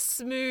like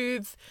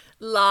smooth,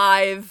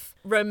 live,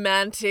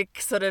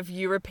 romantic sort of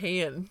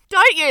European.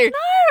 Don't you?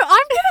 No, I'm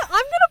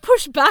gonna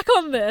push back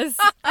on this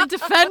and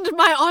defend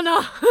my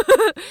honor.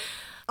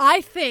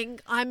 I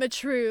think I'm a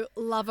true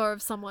lover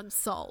of someone's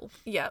soul.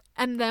 Yeah.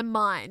 And their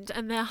mind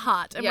and their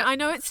heart. And Yeah. I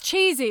know it's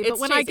cheesy, but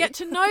It's when I cheesy. get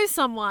to know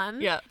someone,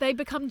 Yeah. they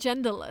become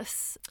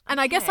genderless. And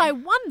I guess Okay. I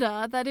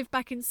wonder that if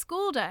back in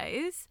school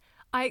days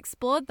I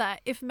explored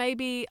that, if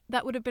maybe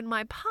that would have been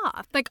my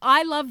path. Like,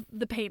 I love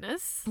the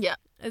penis Yeah.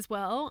 as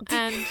well.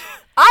 And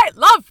I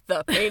love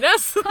the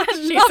penis,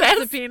 she love says.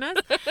 the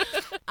penis.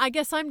 I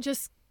guess I'm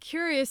just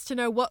curious to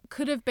know what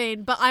could have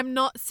been, but I'm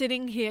not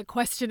sitting here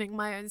questioning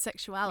my own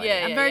sexuality.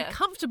 Yeah, I'm yeah, very yeah.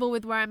 comfortable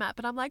with where I'm at,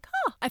 but I'm like,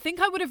 I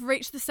think I would have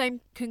reached the same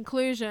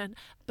conclusion,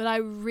 but I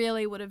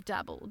really would have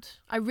dabbled.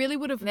 I really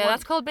would have Yeah,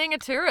 that's called being a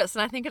tourist,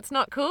 and I think it's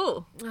not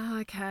cool.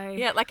 Okay.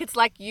 Yeah, like it's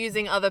like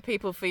using other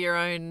people for your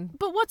own...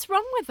 But what's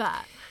wrong with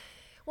that?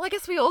 Well, I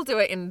guess we all do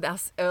it in our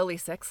early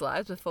sex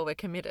lives before we're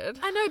committed.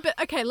 I know, but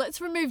okay,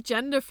 let's remove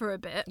gender for a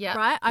bit, Yeah,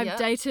 right? I've yeah.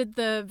 dated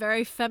the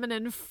very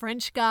feminine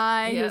French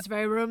guy Yeah. who's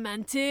very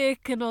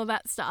romantic and all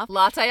that stuff.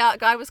 Latte art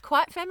guy was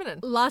quite feminine.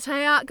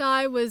 Latte art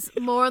guy was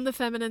more on the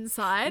feminine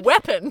side.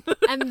 Weapon.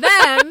 And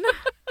then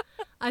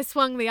I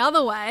swung the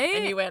other way.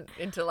 And you went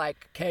into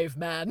like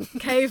caveman.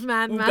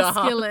 Caveman, Ooh-ga.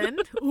 masculine.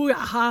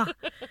 Ooh-ha.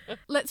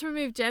 Let's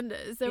remove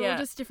genders. They're Yeah. all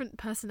just different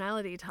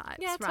personality types,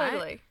 Yeah, right?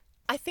 totally.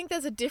 I think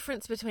there's a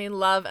difference between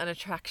love and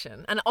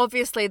attraction. And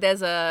obviously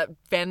there's a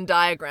Venn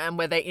diagram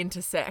where they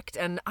intersect.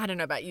 And I don't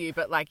know about you,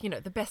 but like, you know,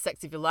 the best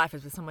sex of your life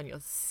is with someone you're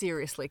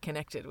seriously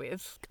connected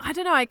with. I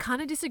don't know. I kind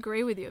of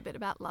disagree with you a bit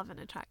about love and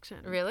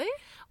attraction. Really?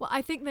 Well,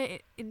 I think they're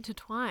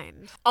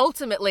intertwined.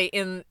 Ultimately,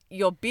 in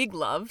your big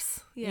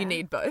loves, Yeah. you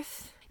need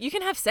both. You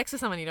can have sex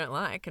with someone you don't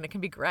like and it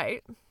can be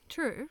great.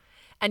 True.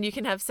 And you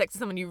can have sex with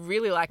someone you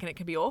really like and it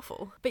can be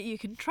awful. But you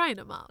can train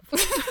them up.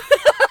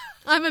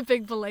 I'm a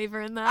big believer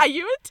in that. Are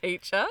you a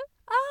teacher?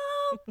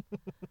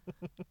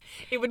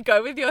 It would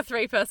go with your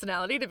 3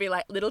 personality to be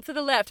like little to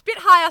the left, bit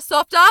higher,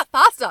 softer,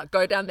 faster,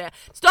 go down there.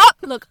 Stop!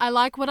 Look, I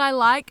like what I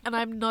like and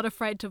I'm not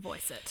afraid to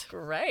voice it.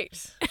 Great.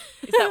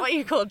 Is that what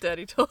you call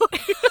dirty talk?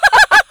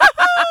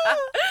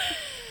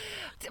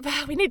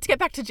 We need to get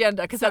back to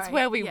gender because that's Sorry,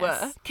 where we yes.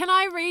 were. Can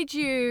I read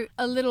you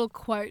a little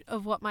quote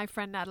of what my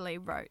friend Natalie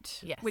wrote?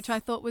 Yes. Which I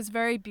thought was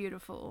very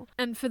beautiful.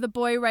 And for the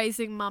boy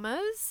raising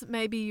mamas,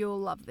 maybe you'll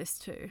love this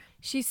too.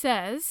 She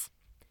says,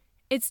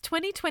 "It's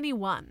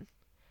 2021.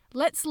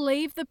 Let's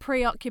leave the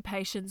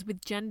preoccupations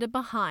with gender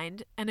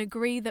behind and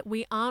agree that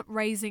we aren't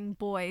raising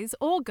boys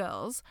or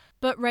girls,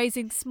 but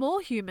raising small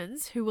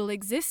humans who will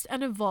exist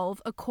and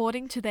evolve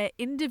according to their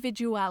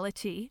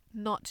individuality,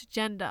 not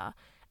gender.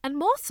 And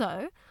more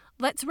so,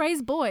 let's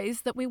raise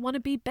boys that we want to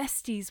be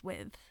besties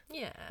with."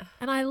 Yeah.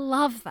 And I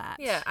love that.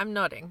 Yeah, I'm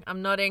nodding.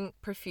 I'm nodding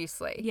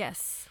profusely.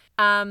 Yes.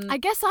 Um, I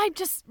guess I'm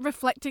just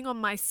reflecting on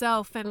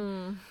myself,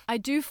 and I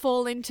do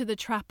fall into the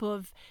trap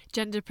of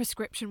gender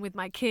prescription with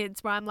my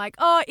kids where I'm like,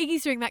 oh,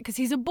 Iggy's doing that because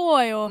he's a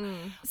boy. Or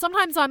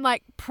sometimes I'm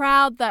like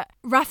proud that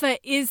Rafa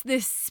is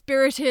this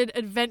spirited,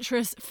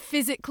 adventurous,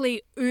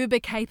 physically uber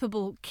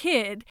capable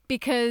kid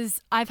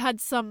because I've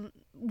had some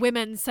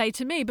women say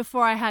to me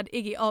before I had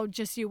Iggy, oh,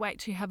 just you wait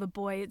till you have a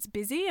boy, it's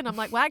busy. And I'm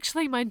like, well,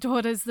 actually, my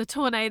daughter's the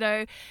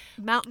tornado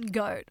mountain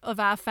goat of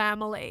our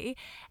family.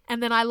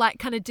 And then I like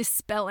kind of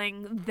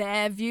dispelling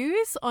their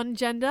views on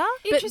gender.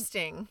 But,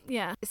 interesting.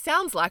 yeah. It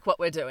sounds like what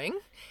we're doing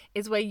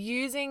is we're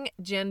using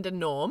gender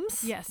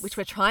norms, Yes. which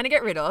we're trying to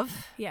get rid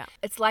of. Yeah.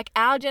 It's like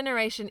our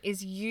generation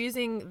is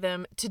using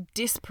them to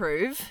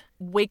disprove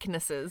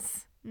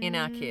weaknesses in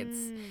our kids.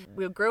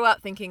 We grew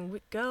up thinking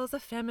girls are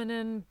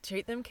feminine,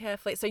 treat them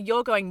carefully. So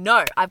you're going,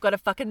 no, I've got a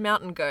fucking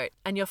mountain goat.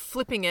 And you're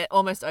flipping it,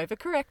 almost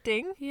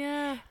overcorrecting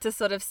Yeah. to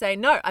sort of say,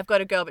 no, I've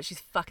got a girl, but she's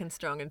fucking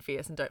strong and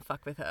fierce and don't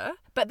fuck with her.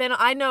 But then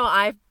I know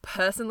I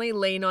personally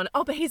lean on,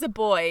 oh, but he's a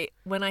boy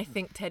when I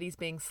think Teddy's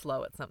being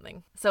slow at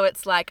something. So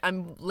it's like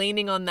I'm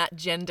leaning on that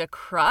gender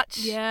crutch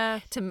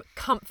Yeah. to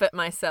comfort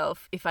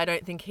myself if I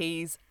don't think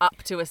he's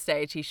up to a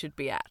stage he should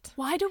be at.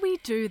 Why do we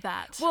do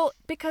that? Well,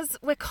 because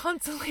we're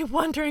constantly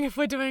wondering if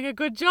we're doing a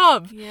good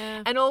job.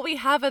 Yeah. And all we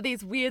have are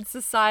these weird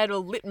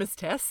societal litmus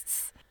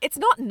tests it's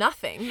not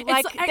nothing.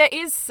 Like, there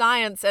is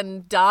science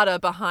and data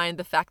behind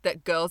the fact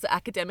that girls are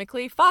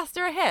academically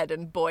faster ahead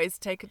and boys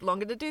take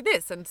longer to do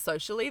this, and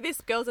socially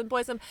this, girls and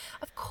boys. And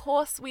of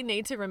course, we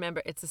need to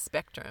remember it's a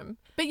spectrum.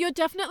 But you're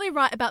definitely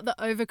right about the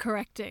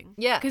overcorrecting.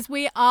 Yeah. Because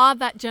we are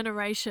that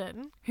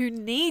generation who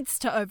needs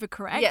to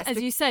overcorrect, Yes,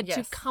 as you said, yes.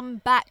 to come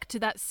back to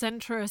that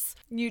centrist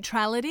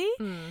neutrality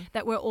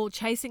that we're all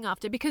chasing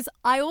after. Because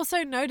I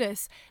also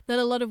notice that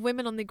a lot of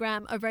women on the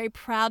gram are very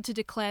proud to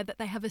declare that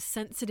they have a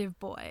sensitive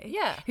boy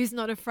Yeah. who's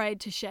not afraid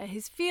to share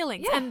his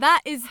feelings. Yeah. And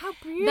that is How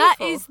that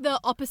beautiful. is the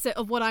opposite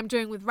of what I'm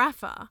doing with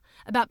Rafa,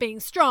 about being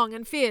strong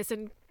and fierce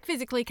and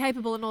physically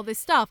capable and all this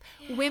stuff.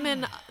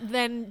 Women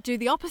then do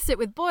the opposite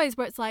with boys,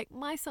 where it's like,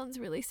 my son's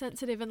really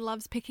sensitive and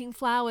loves picking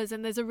flowers,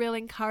 and there's a real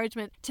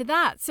encouragement to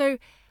that. So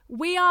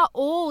we are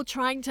all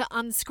trying to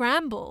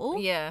unscramble,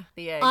 Yeah,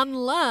 the egg.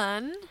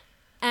 unlearn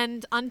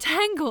and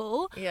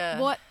untangle Yeah.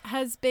 what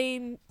has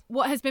been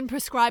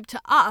prescribed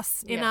to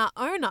us in Yeah.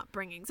 our own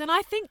upbringings. And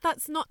I think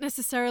that's not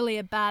necessarily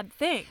a bad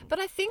thing. But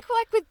I think,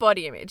 like, with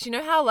body image, you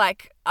know how,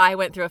 like, I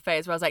went through a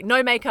phase where I was like,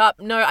 no makeup,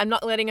 no, I'm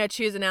not letting her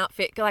choose an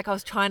outfit. Like, I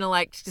was trying to,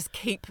 like, just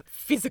keep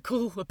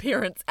physical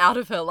appearance out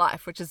of her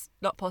life, which is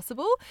not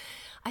possible.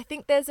 I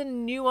think there's a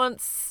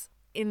nuance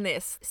in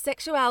this.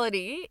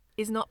 Sexuality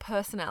is not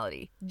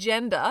personality.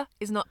 Gender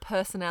is not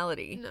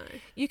personality. No.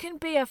 You can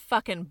be a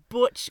fucking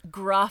butch,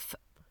 gruff,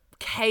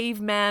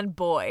 caveman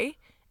boy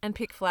and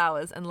pick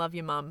flowers and love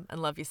your mum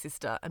and love your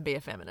sister and be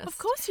a feminist. Of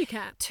course you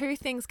can. Two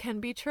things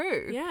can be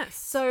true. Yes.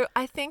 So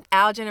I think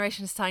our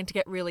generation is starting to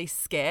get really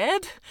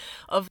scared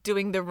of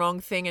doing the wrong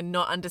thing and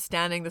not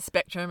understanding the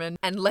spectrum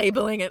and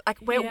labeling it. Like,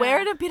 we're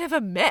in a bit of a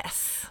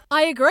mess.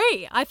 I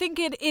agree. I think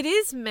it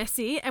is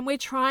messy, and we're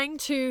trying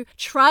to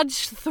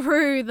trudge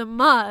through the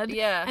mud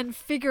Yeah. and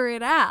figure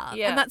it out.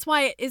 Yeah. And that's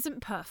why it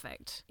isn't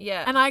perfect.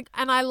 Yeah. And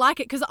I like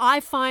it because I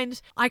find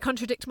I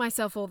contradict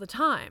myself all the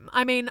time.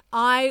 I mean,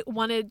 I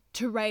wanted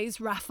to raise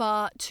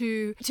Rafa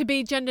to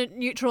be gender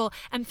neutral,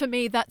 and for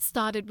me that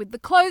started with the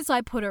clothes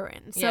I put her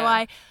in. So Yeah.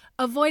 I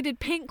avoided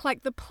pink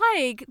like the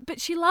plague,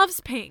 but she loves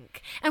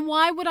pink. And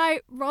why would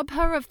I rob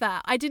her of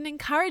that? I didn't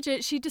encourage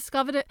it. She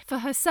discovered it for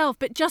herself.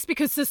 But just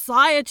because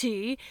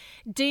society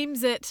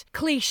deems it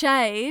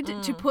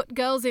cliched to put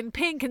girls in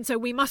pink, and so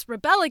we must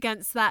rebel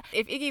against that,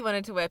 If Iggy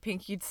wanted to wear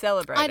pink, you'd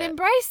celebrate I'd it.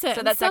 embrace it. So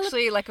and that's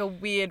actually like a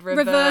weird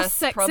reverse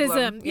sexism.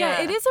 problem.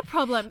 Yeah, it is a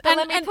problem. But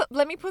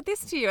let me put this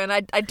to you, and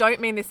I don't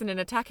mean this in an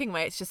attacking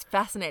way. It's just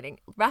fascinating.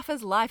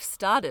 Rafa's life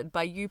started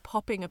by you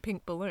popping a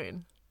pink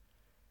balloon.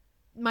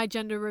 my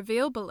gender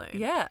reveal balloon.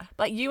 Yeah.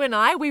 Like, you and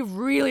I, we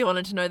really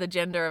wanted to know the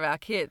gender of our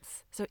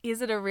kids. So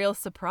is it a real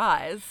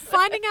surprise?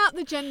 Finding out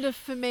the gender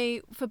for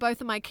me, for both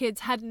of my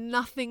kids, had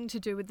nothing to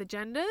do with the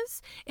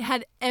genders. It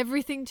had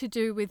everything to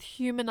do with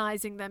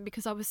humanizing them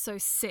because I was so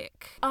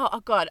sick.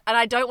 Oh, God. And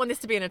I don't want this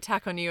to be an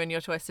attack on you and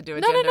your choice to do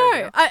a No. gender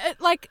reveal.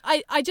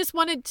 I just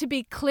wanted to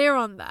be clear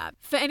on that.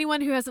 For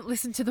anyone who hasn't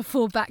listened to the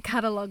full back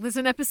catalogue, there's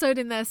an episode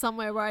in there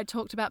somewhere where I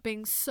talked about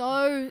being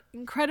so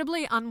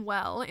incredibly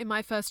unwell in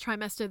my first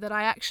trimester that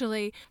I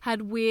actually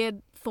had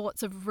weird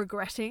thoughts of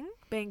regretting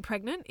being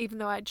pregnant, even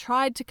though I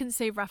tried to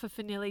conceive Rafa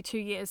for nearly 2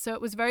 years. So it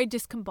was very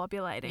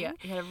discombobulating. Yeah,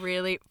 you had a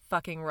really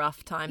fucking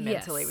rough time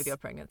mentally Yes. with your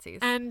pregnancies.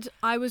 And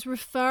I was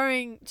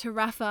referring to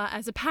Rafa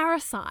as a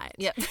parasite.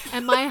 Yep.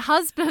 And my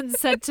husband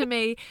said to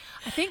me,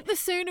 I think the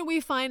sooner we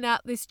find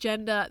out this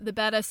gender, the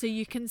better, so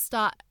you can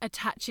start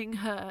attaching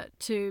her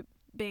to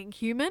being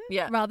human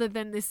rather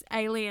than this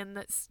alien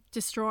that's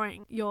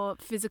destroying your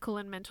physical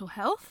and mental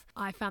health.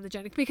 I found the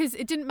gender because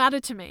it didn't matter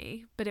to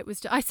me, but it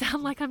was. I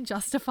sound like I'm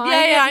justifying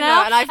it I now,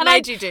 know, and I've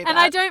made you do that. And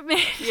I don't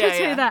mean to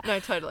do that. No,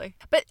 totally.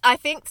 But I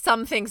think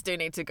some things do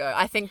need to go.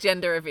 I think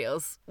gender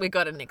reveals, we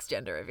got to nix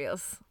gender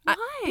reveals. Why?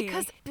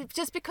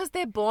 Because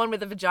they're born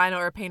with a vagina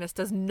or a penis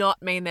does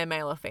not mean they're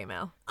male or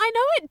female. I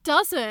know it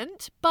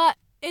doesn't, but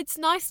it's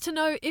nice to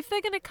know if they're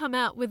going to come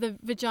out with a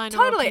vagina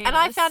or Totally. penis. And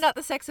I found out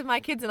the sex of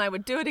my kids and I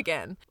would do it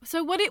again.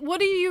 So what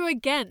are you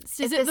against?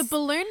 Is it the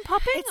balloon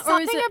popping? It's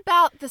or is something it...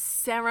 about the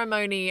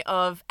ceremony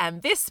of,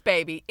 and this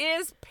baby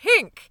is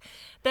pink.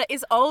 That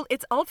is old.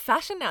 It's old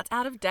fashioned now. It's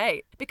out of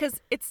date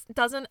because it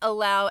doesn't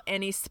allow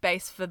any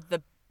space for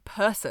the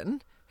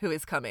person who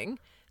is coming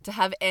to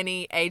have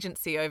any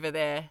agency over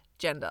their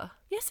gender.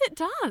 Yes, it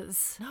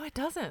does. No, it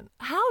doesn't.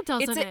 How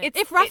doesn't it?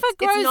 If Rafa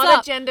grows it's not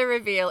up, a gender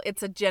reveal,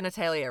 it's a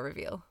genitalia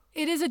reveal.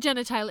 it is a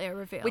genitalia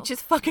reveal. Which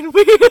is fucking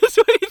weird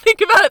when you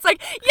think about it. It's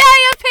like,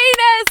 yay, a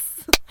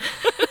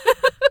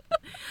penis!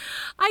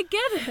 I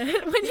get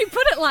it. When you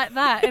put it like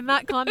that, in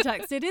that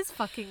context, it is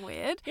fucking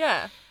weird.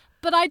 Yeah.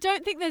 But I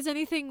don't think there's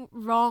anything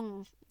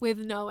wrong with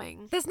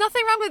knowing. There's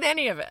nothing wrong with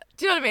any of it.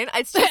 Do you know what I mean?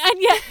 It's just...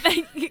 And yet,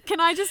 can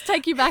I just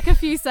take you back a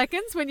few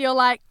seconds when you're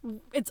like,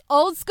 it's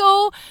old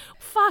school?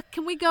 Fuck,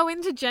 can we go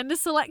into gender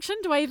selection?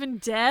 Do I even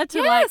dare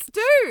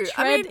to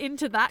tread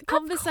into that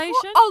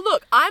conversation? Oh,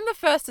 look, I'm the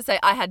first to say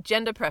I had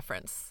gender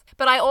preference.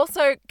 But I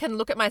also can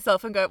look at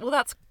myself and go, well,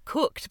 that's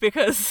cooked,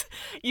 because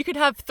you could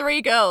have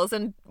 3 girls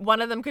and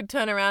one of them could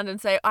turn around and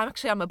say,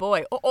 I'm a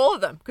boy. Or all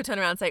of them could turn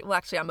around and say, well,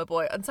 actually, I'm a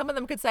boy. And some of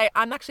them could say,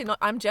 I'm actually not,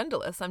 I'm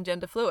genderless, I'm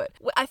gender fluid.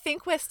 I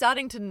think we're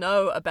starting to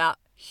know about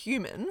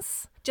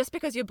humans. Just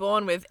because you're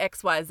born with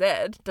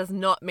XYZ does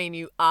not mean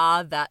you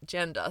are that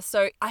gender.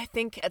 So I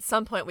think at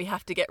some point we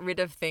have to get rid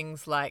of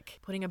things like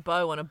putting a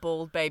bow on a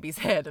bald baby's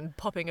head and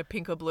popping a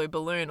pink or blue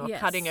balloon, or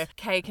cutting a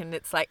cake and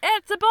it's like,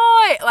 it's a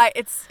boy. Like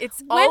it's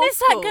when is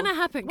school. that going to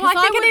happen? Well,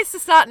 I think it needs to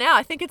start now.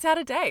 I think it's out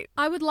of date.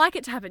 I would like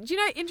it to happen. Do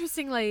you know,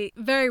 interestingly,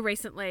 very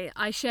recently,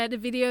 I shared a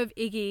video of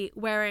Iggy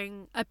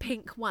wearing a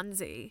pink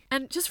onesie.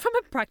 And just from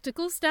a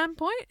practical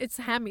standpoint, it's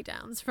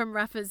hand-me-downs from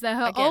Raffas. They're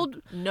her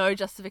no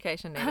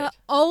justification needed. Her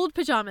old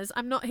pajamas.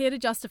 I'm not here to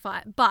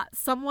justify it, but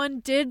someone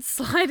did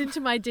slide into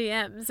my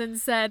DMs and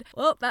said,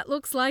 well, that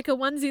looks like a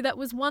onesie that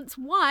was once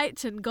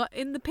white and got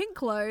in the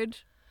pink load.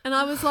 And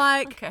I was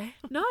like, okay.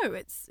 No,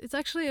 it's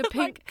actually a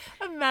pink.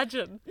 Like,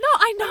 imagine. No,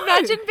 I know.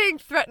 Imagine being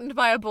threatened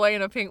by a boy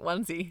in a pink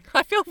onesie.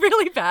 I feel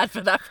really bad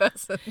for that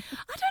person.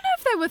 I don't know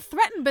if they were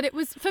threatened, but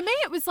for me,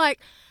 it was like,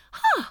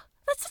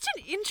 that's such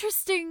an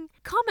interesting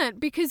comment,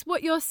 because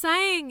what you're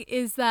saying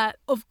is that,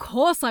 of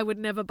course, I would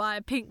never buy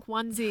a pink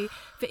onesie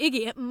for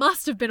Iggy. It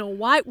must have been a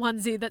white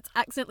onesie that's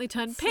accidentally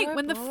turned pink. So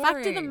when boring. The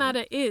fact of the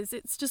matter is,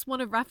 it's just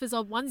one of Rafa's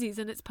old onesies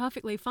and it's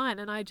perfectly fine.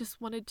 And I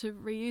just wanted to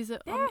reuse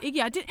it on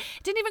Iggy. It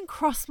didn't even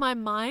cross my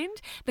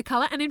mind, the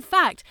colour. And in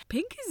fact,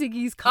 pink is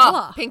Iggy's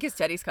colour. Oh, pink is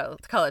Teddy's colour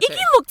too.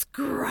 Iggy looks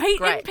great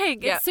in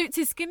pink. Yep. It suits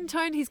his skin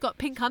tone. He's got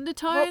pink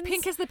undertones. Well,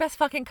 pink is the best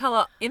fucking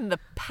colour in the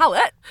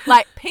palette.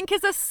 Like, pink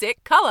is a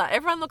sick colour.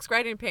 Everyone looks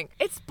great in pink.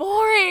 It's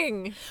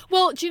boring.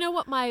 Well, do you know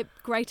what my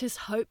greatest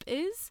hope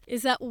is?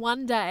 Is that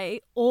one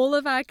day all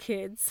of our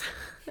kids,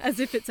 as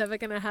if it's ever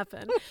going to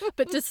happen,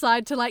 but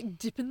decide to like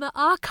dip in the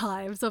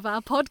archives of our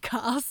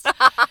podcast,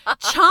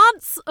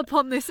 chance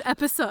upon this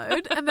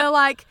episode, and they're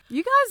like,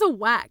 you guys are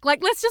whack.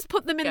 Like, let's just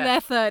put them in their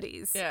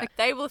 30s. Yeah.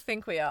 They will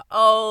think we are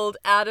old,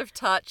 out of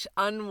touch,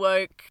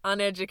 unwoke,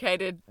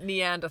 uneducated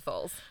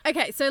Neanderthals.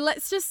 Okay, so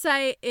let's just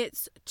say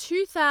it's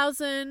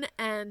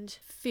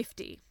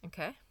 2050.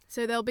 Okay.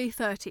 So they'll be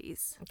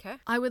 30s. Okay.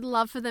 I would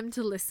love for them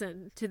to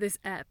listen to this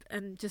ep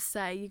and just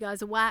say, you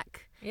guys are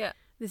whack. Yeah.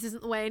 This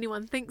isn't the way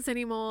anyone thinks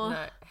anymore.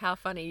 No, how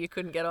funny you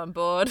couldn't get on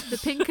board. The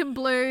pink and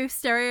blue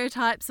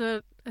stereotypes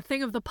are a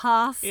thing of the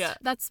past. Yeah.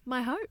 That's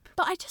my hope.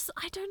 But I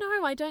don't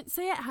know. I don't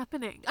see it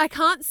happening. I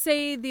can't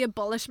see the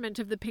abolishment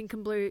of the pink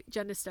and blue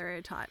gender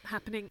stereotype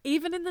happening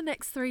even in the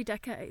next 3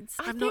 decades.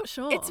 I'm not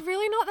sure. It's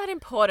really not that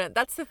important.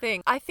 That's the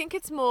thing. I think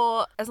it's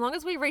more, as long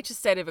as we reach a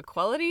state of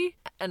equality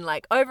and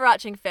like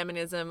overarching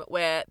feminism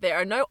where there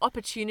are no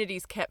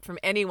opportunities kept from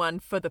anyone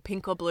for the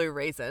pink or blue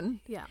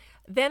reason. Yeah.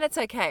 Then it's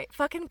okay.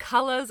 Fucking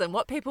colours and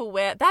what people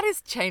wear, that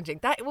is changing.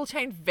 That will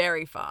change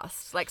very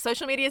fast. Like,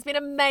 social media has been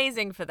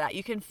amazing for that.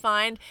 You can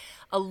find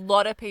a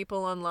lot of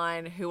people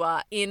online who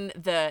are in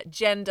the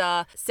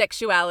gender,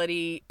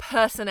 sexuality,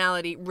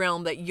 personality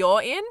realm that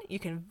you're in. You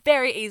can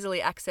very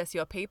easily access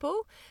your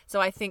people. So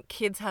I think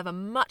kids have a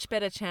much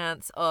better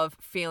chance of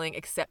feeling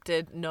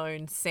accepted,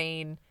 known,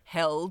 seen,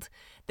 held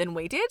than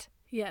we did.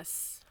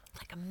 Yes.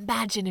 Like,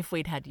 imagine if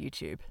we'd had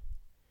YouTube.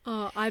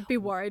 Oh, I'd be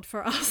worried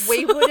for us.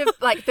 We would have,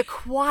 like, the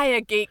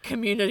choir geek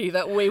community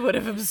that we would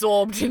have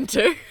absorbed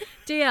into.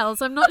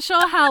 DLs, I'm not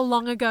sure how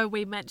long ago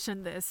we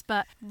mentioned this,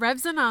 but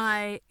Revs and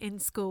I in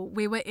school,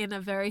 we were in a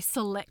very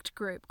select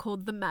group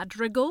called the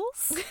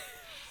Madrigals.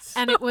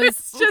 And it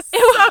was just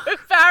so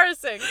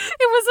embarrassing. It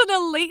was an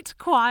elite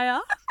choir.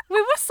 We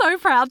were so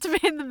proud to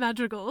be in the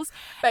Madrigals.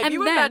 Babe, and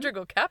you were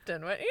Madrigal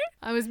captain, weren't you?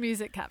 I was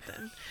music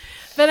captain.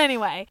 But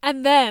anyway,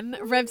 and then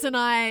Revs and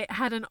I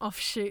had an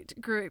offshoot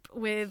group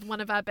with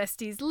one of our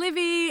besties,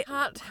 Livy.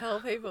 Can't tell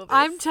people this.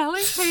 I'm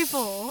telling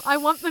people. I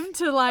want them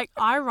to like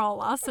eye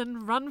roll us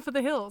and run for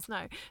the hills.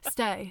 No,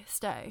 stay,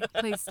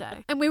 please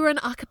stay. And we were an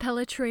a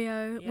cappella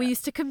trio. Yeah. We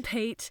used to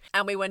compete.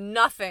 And we were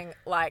nothing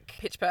like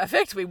Pitch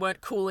Perfect. We weren't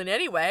cool in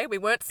any way. We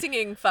weren't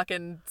singing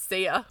fucking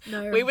Sia.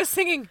 No. We were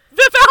singing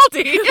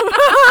Vivaldi.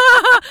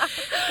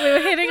 We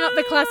were hitting up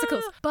the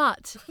classicals.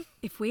 But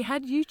if we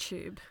had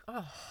YouTube...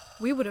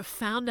 we would have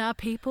found our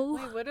people.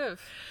 We would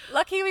have.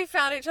 Lucky we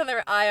found each other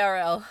at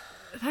IRL.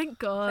 Thank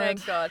God.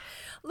 Thank God.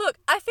 Look,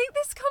 I think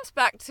this comes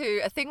back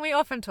to a thing we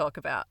often talk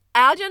about.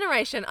 Our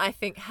generation, I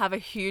think, have a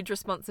huge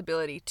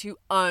responsibility to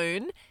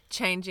own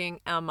changing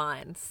our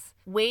minds.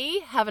 We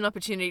have an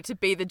opportunity to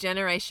be the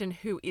generation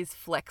who is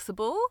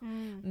flexible,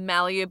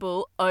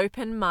 malleable,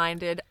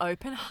 open-minded,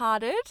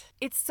 open-hearted.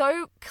 It's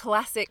so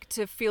classic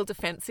to feel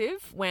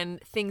defensive when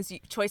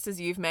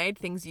choices you've made,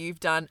 things you've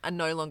done are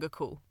no longer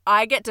cool.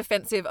 I get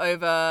defensive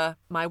over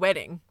my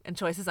wedding and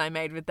choices I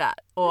made with that.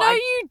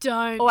 You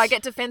don't. Or I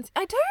get defensive.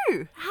 I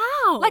do.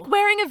 How? Like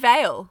wearing a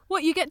veil.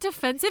 What, you get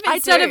defensive I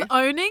instead do. of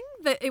owning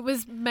that it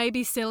was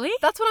maybe silly.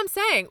 That's what I'm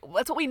saying.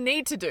 That's what we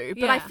need to do.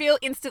 But I Yeah. feel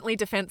instantly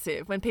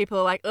defensive when people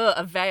are like,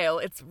 a veil,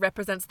 it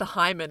represents the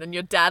hymen, and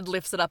your dad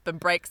lifts it up and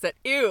breaks it.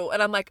 Ew.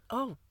 And I'm like,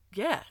 oh,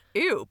 yeah,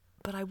 ew.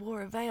 But I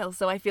wore a veil,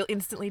 so I feel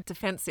instantly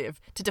defensive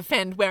to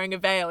defend wearing a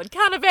veil. And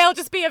can't a veil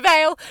just be a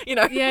veil? You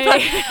know?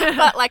 Yeah.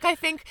 But like, I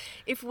think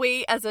if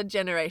we as a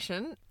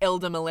generation,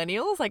 elder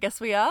millennials, I guess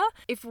we are,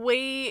 if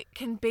we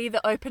can be the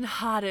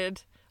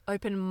open-hearted,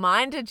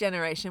 open-minded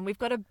generation, we've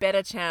got a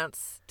better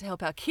chance to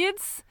help our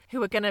kids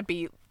who are going to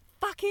be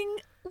fucking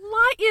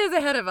light years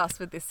ahead of us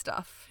with this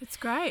stuff. It's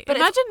great. But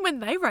Imagine when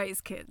they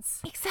raise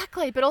kids.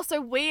 Exactly. But also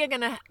we are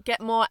going to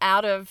get more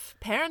out of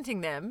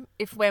parenting them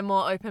if we're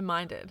more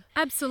open-minded.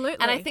 Absolutely.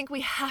 And I think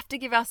we have to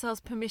give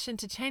ourselves permission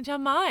to change our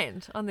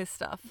mind on this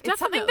stuff. It's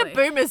something that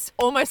Definitely. boomers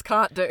almost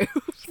can't do.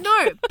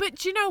 No, but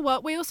do you know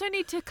what? We also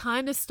need to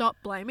kind of stop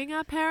blaming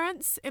our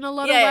parents in a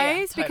lot of Yeah,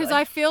 ways totally. because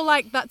I feel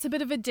like that's a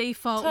bit of a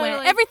default where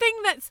Totally. everything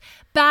that's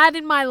bad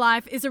in my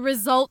life is a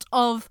result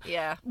of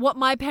Yeah. what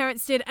my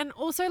parents did, and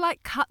also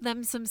like cut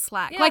them some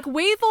slack. Yeah. Like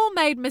we've all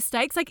made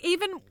mistakes, like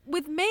even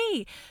with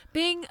me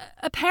being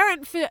a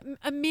parent for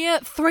a mere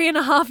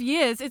 3.5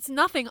 years, it's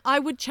nothing. I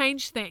would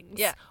change things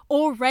Yeah.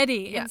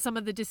 already Yeah. in some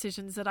of the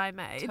decisions that I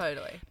made.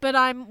 Totally. But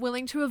I'm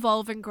willing to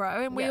evolve and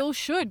grow, and we Yeah. all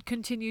should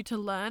continue to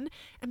learn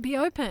and be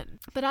open.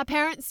 But our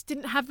parents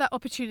didn't have that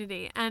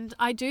opportunity. And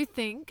I do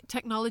think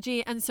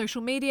technology and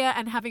social media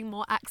and having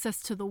more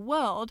access to the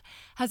world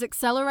has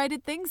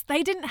accelerated things.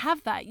 They didn't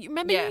have that. You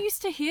remember Yeah. you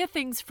used to hear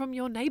things from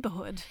your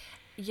neighborhood.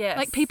 Yes.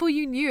 Like people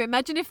you knew.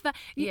 Imagine if that,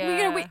 you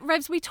know, Yeah.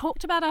 Revs, we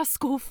talked about our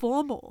school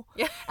formal.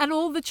 Yeah. And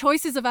all the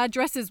choices of our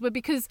dresses were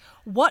because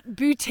what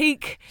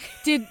boutique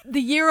did the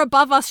year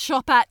above us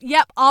shop at?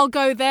 Yep, I'll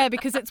go there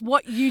because it's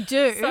what you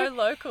do. So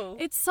local.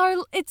 It's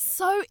so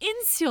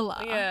insular.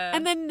 Yeah.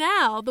 And then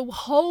now the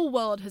whole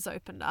world has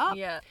opened up.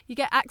 Yeah. You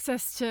get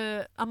access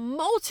to a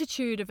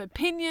multitude of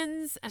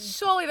opinions and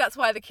Surely that's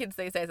why the kids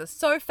these days are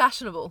so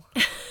fashionable.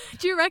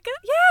 do you reckon?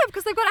 Yeah,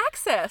 because they've got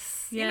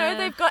access. You know, Yeah.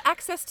 they've got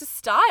access to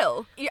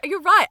style.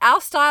 You're right. Our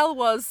style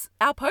was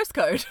our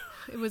postcode.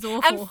 It was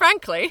awful. And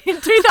frankly,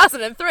 in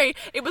 2003,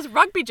 it was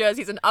rugby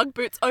jerseys and Ugg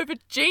boots over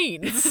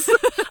jeans.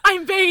 I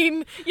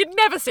mean, you'd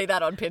never see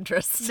that on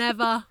Pinterest.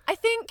 Never. I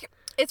think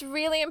it's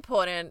really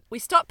important we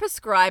stop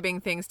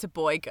prescribing things to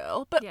boy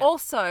girl, but Yeah.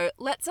 also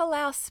let's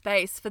allow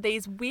space for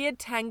these weird,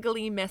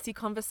 tangly, messy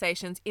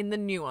conversations in the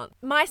nuance.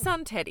 My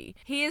son Teddy,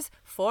 he is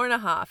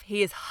 4.5.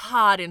 He is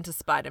hard into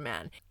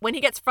Spider-Man. When he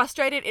gets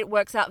frustrated, it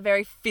works out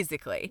very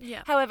physically.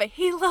 Yeah. However,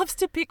 he loves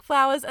to pick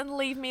flowers and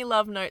leave me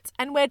love notes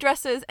and wear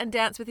dresses and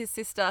dance with his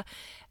sister.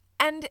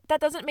 And that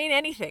doesn't mean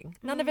anything.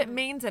 None of it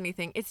means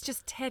anything. It's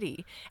just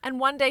Teddy. And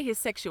one day his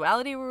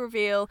sexuality will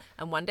reveal,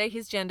 and one day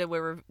his gender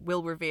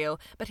will reveal,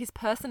 but his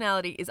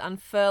personality is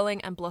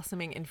unfurling and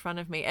blossoming in front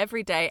of me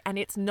every day, and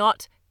it's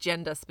not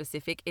gender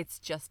specific, it's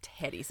just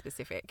Teddy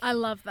specific. I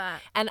love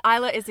that. And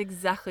Isla is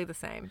exactly the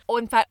same. Or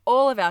in fact,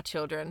 all of our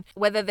children,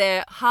 whether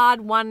they're hard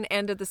one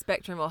end of the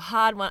spectrum or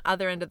hard one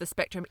other end of the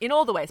spectrum, in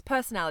all the ways,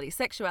 personality,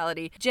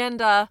 sexuality,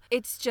 gender,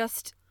 it's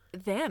just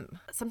them.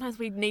 Sometimes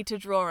we need to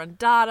draw on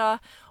data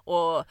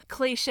or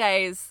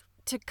cliches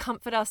to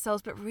comfort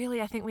ourselves, but really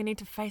I think we need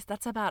to face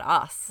that's about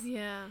us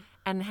Yeah.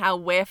 and how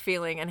we're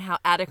feeling and how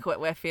adequate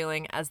we're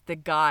feeling as the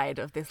guide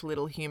of this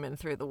little human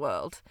through the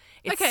world.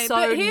 It's Okay,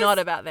 so but not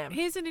about them.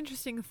 Here's an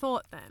interesting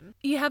thought then.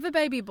 You have a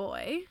baby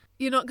boy,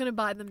 you're not going to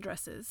buy them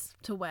dresses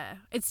to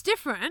wear. It's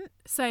different,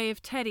 say,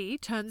 if Teddy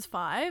turns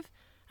 5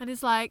 and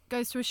is like,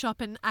 goes to a shop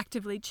and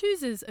actively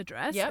chooses a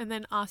dress Yep. and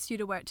then asks you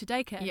to wear it to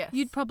daycare. Yes.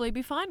 You'd probably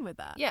be fine with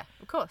that. Yeah,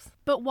 of course.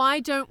 But why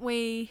don't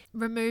we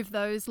remove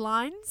those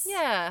lines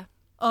Yeah,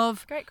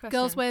 of great question.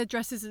 girls wear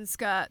dresses and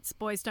skirts,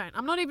 boys don't?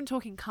 I'm not even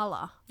talking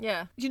colour.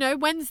 Yeah. You know,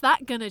 when's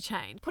that going to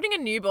change? Putting a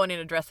newborn in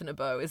a dress and a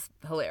bow is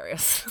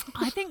hilarious.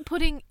 I think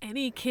putting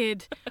any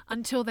kid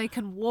until they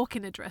can walk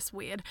in a dress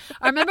weird.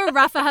 I remember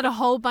Rafa had a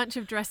whole bunch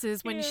of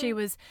dresses when she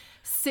was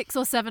 6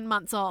 or 7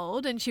 months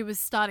old and she was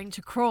starting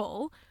to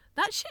crawl.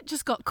 That shit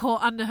just got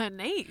caught under her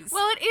knees.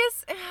 Well,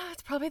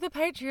 it's probably the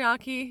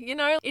patriarchy, you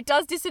know. It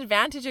does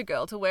disadvantage a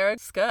girl to wear a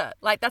skirt.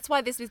 Like, that's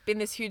why this has been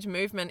this huge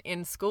movement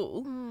in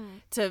school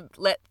to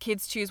let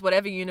kids choose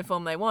whatever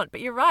uniform they want.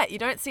 But you're right, you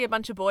don't see a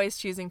bunch of boys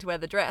choosing to wear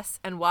the dress.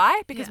 And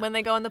why? Because Yeah. when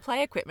they go on the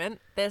play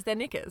equipment, there's their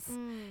knickers.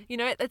 You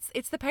know,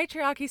 it's the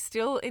patriarchy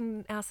still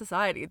in our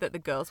society that the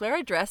girls wear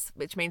a dress,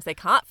 which means they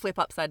can't flip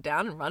upside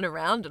down and run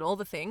around and all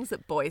the things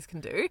that boys can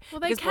do. Well,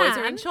 they because boys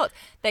are in can. shorts.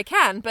 They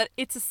can, but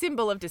it's a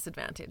symbol of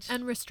disadvantage.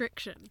 and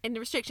restriction. In the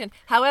restriction.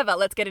 However,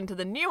 let's get into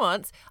the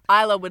nuance.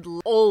 Isla would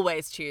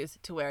always choose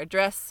to wear a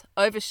dress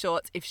over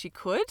shorts if she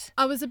could,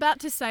 I was about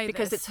to say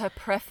because this. it's her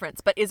preference.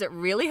 But is it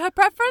really her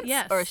preference?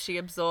 Yes. Or has she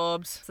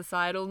absorbed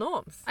societal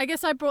norms? I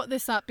guess I brought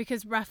this up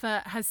because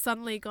Rafa has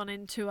suddenly gone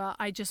into a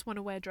I just want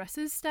to wear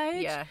dresses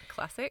stage. Yeah,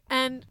 classic.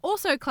 And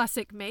also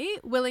classic me,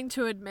 willing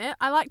to admit,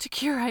 I like to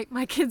curate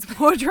my kids'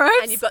 wardrobes.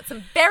 And you've got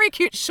some very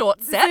cute short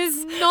This sets.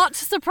 is not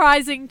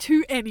surprising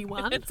to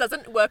anyone. It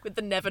doesn't work with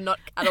the Never Not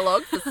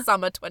catalogue for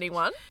summer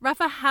 21.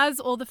 Rafa has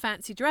all the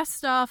fancy dress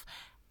stuff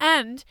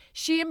And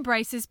she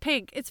embraces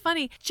pink. It's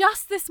funny.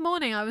 Just this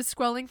morning, I was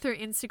scrolling through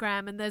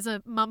Instagram and there's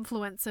a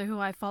mumfluencer who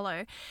I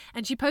follow.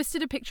 And she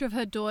posted a picture of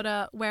her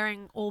daughter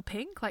wearing all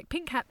pink, like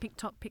pink hat, pink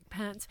top, pink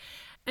pants.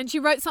 And she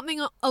wrote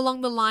something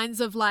along the lines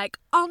of like,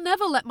 I'll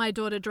never let my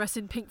daughter dress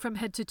in pink from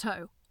head to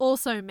toe.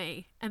 Also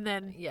me. And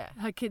then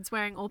her kids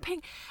wearing all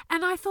pink.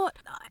 And I thought,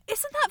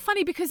 isn't that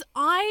funny? Because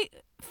I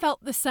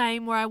felt the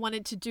same where I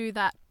wanted to do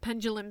that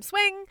pendulum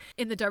swing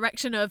in the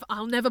direction of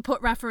I'll never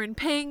put Rafa in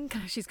pink.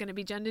 She's going to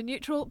be gender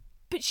neutral.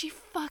 But she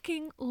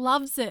fucking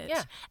loves it.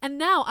 Yeah. And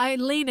now I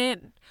lean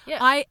in. Yeah.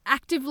 I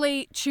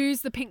actively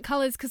choose the pink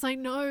colours because I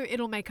know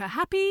it'll make her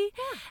happy.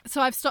 Yeah.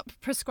 So I've stopped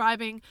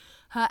prescribing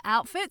her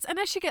outfits. And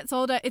as she gets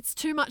older, it's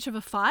too much of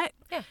a fight.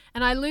 Yeah.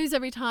 And I lose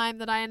every time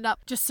that I end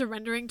up just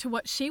surrendering to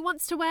what she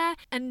wants to wear.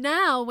 And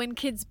now when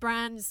kids'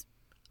 brands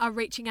are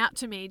reaching out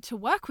to me to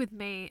work with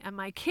me and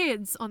my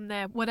kids on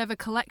their whatever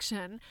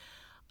collection,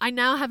 I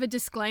now have a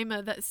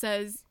disclaimer that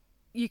says,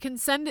 you can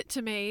send it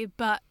to me,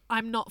 but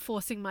I'm not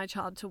forcing my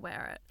child to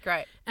wear it.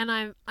 Great. And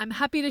I'm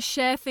happy to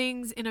share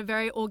things in a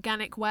very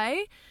organic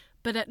way,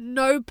 but at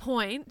no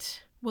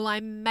point will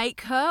I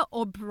make her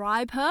or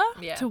bribe her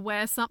to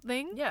wear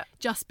something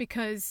just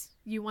because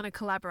you want to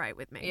collaborate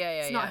with me.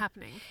 It's not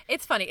happening.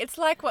 It's funny. It's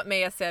like what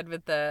Mia said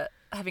with the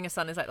having a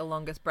son is like the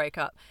longest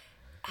breakup.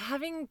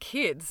 Having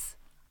kids,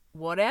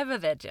 whatever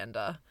their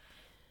gender,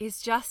 is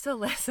just a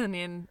lesson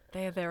in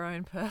they're their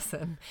own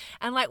person.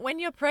 And like when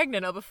you're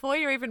pregnant or before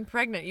you're even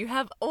pregnant, you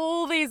have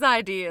all these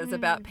ideas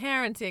about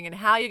parenting and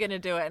how you're going to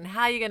do it and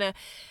how you're going to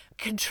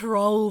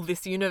control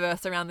this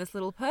universe around this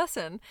little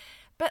person.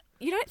 But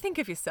you don't think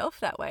of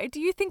yourself that way. Do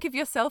you think of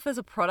yourself as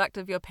a product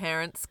of your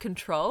parents'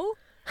 control?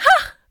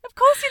 Of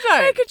course you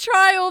don't. They could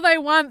try all they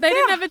want. They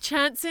didn't have a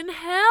chance in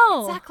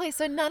hell. Exactly.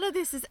 So none of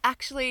this is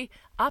actually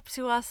up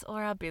to us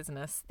or our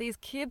business. These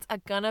kids are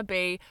going to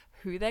be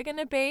who they're going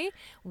to be.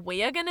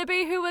 We are going to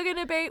be who we're going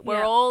to be.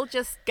 We're all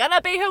just going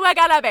to be who we're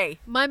going to be.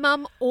 My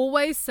mum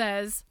always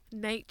says,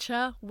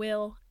 nature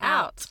will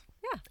out.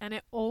 Yeah. And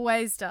it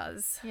always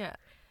does. Yeah.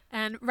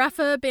 And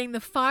Rafa, being the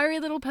fiery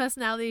little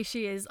personality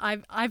she is,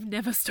 I've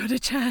never stood a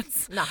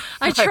chance. No,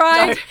 I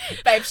tried. No.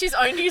 Babe, she's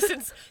owned you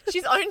since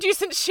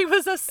she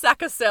was a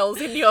sack of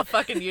cells in your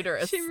fucking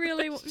uterus. She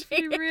really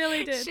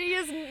did.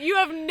 You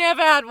have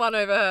never had one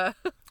over her.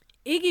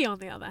 Iggy, on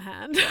the other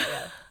hand,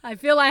 I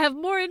feel I have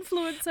more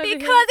influence over him.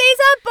 Because he's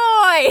a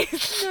boy.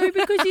 No,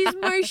 because he's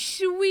my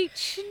sweet,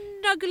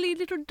 snuggly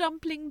little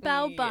dumpling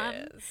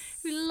bun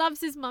who loves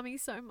his mummy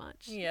so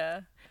much.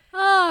 Yeah.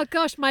 Oh,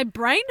 gosh, my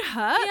brain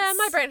hurts. Yeah,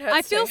 my brain hurts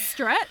I feel too.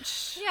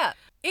 stretched. Yeah.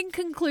 In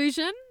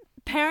conclusion,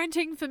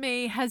 parenting for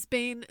me has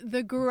been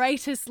the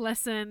greatest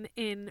lesson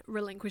in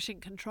relinquishing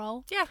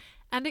control. Yeah.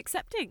 And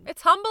accepting.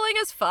 It's humbling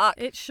as fuck.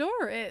 It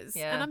sure is.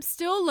 Yeah. And I'm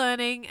still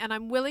learning and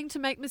I'm willing to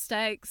make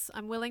mistakes.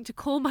 I'm willing to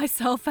call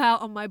myself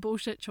out on my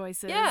bullshit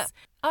choices. Yeah.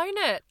 Own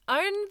it.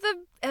 Own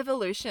the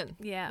evolution.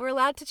 Yeah. We're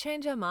allowed to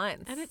change our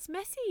minds. And it's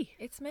messy.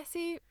 It's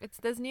messy.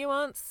 There's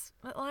nuance.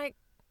 But like,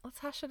 let's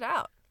hash it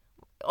out.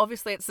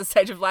 Obviously, it's the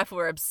stage of life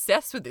where we're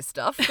obsessed with this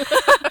stuff.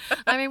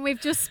 I mean, we've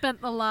just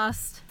spent the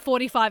last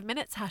 45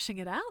 minutes hashing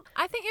it out.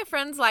 I think your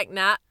friends like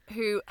Nat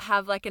who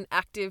have like an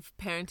active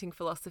parenting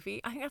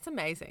philosophy, I think that's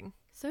amazing.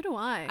 So do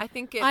I. I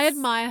think I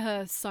admire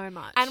her so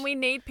much. And we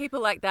need people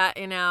like that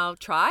in our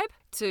tribe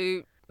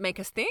to make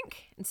us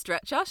think and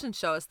stretch us and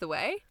show us the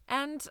way.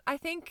 And I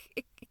think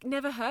it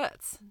never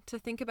hurts to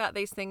think about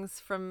these things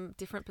from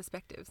different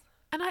perspectives.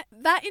 And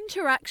that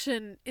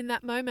interaction in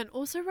that moment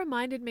also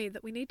reminded me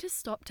that we need to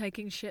stop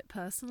taking shit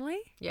personally.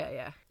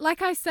 Yeah.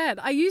 Like I said,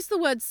 I used the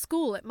word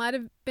school. It might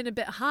have been a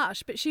bit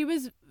harsh, but she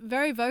was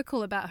very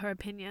vocal about her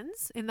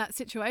opinions in that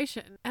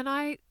situation. And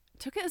I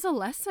took it as a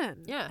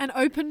lesson. Yeah. And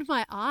opened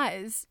my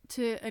eyes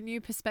to a new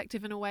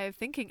perspective and a way of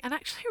thinking and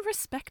actually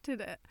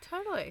respected it.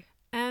 Totally.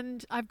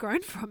 And I've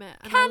grown from it.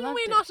 And Can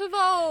we not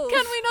evolve?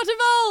 Can we not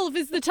evolve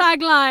is the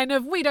tagline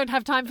of We Don't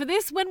Have Time for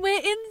This when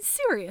we're in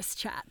serious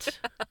chat.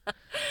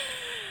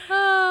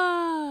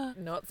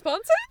 Not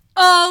sponsored?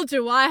 Oh,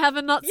 do I have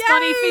a not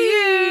spunny for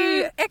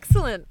you?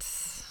 Excellent.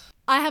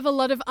 I have a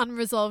lot of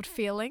unresolved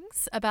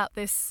feelings about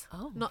this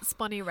not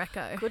spunny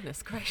reco.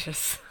 Goodness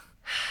gracious.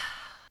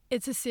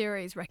 It's a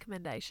series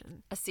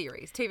recommendation. A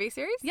series. TV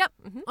series? Yep.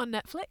 On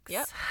Netflix.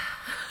 Yep.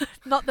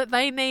 Not that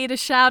they need a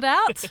shout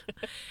out.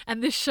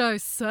 And this show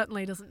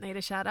certainly doesn't need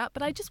a shout out,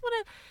 but I just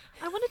want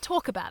to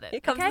talk about it. Here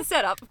comes the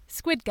setup.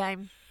 Squid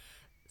Game.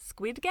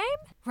 Squid Game?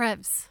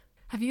 Revs,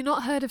 have you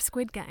not heard of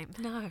Squid Game?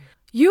 No.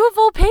 You of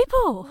all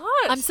people.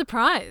 What? I'm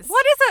surprised.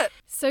 What is it?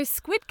 So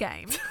Squid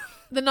Game,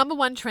 the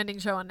 #1 trending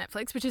show on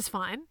Netflix, which is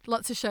fine.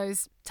 Lots of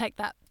shows take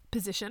that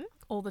position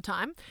all the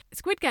time.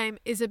 Squid Game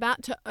is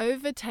about to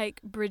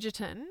overtake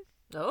Bridgerton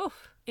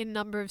in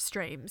number of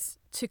streams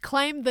to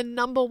claim the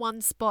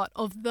 #1 spot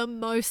of the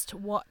most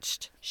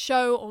watched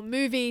show or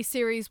movie,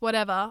 series,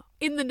 whatever,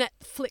 in the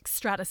Netflix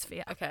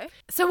stratosphere. Okay.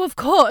 So of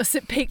course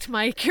it piqued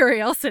my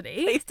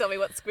curiosity. Please tell me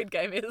what Squid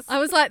Game is. I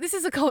was like, this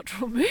is a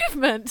cultural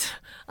movement.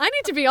 I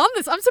need to be on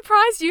this. I'm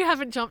surprised you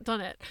haven't jumped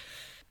on it.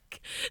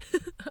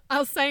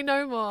 I'll say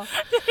no more.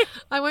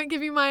 I won't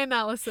give you my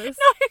analysis.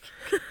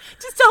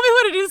 Just tell me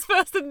what it is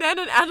first and then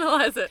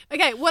analyze it.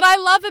 Okay, what I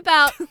love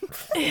about...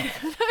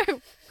 No,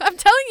 I'm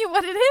telling you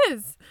what it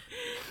is.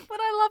 What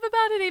I love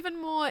about it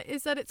even more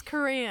is that it's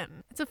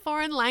Korean. It's a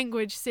foreign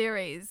language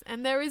series,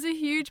 and there is a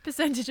huge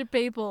percentage of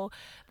people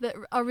that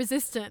are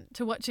resistant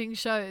to watching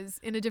shows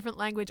in a different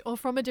language or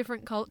from a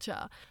different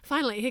culture.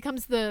 Finally, here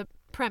comes the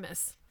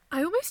premise.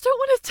 I almost don't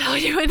want to tell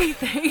you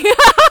anything.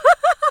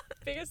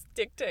 Biggest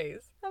dick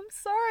tease. I'm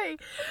sorry.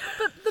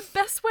 But the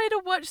best way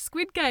to watch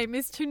Squid Game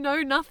is to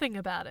know nothing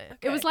about it.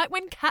 Okay. It was like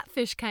when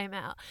Catfish came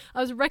out.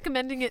 I was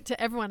recommending it to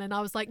everyone and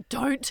I was like,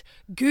 don't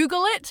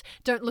Google it.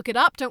 Don't look it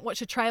up. Don't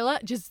watch a trailer.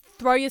 Just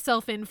throw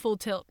yourself in full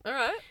tilt. All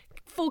right.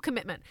 Full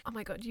commitment. Oh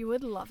my God, you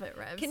would love it,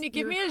 Revs. Can you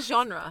give me a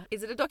genre?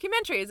 Is it a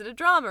documentary? Is it a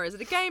drama? Is it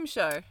a game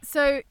show?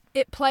 So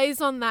it plays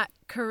on that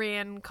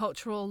Korean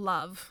cultural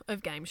love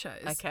of game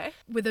shows. Okay.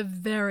 With a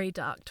very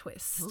dark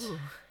twist. Ooh.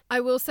 I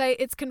will say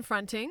it's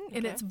confronting in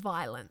Okay. its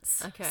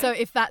violence. Okay. So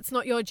if that's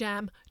not your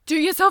jam, do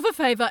yourself a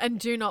favor and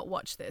do not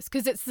watch this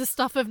because it's the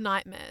stuff of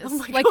nightmares. Oh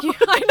my God.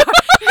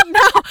 I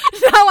know.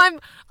 Now I'm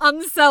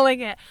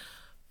unselling it.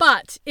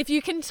 But if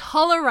you can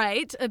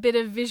tolerate a bit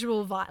of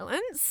visual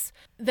violence,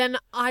 then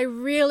I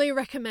really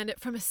recommend it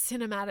from a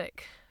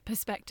cinematic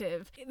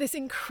perspective. This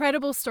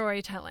incredible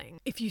storytelling.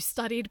 If you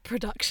studied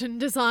production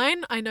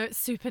design, I know it's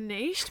super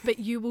niche, but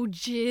you will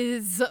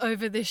jizz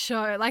over this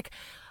show. Like,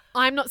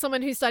 I'm not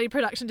someone who studied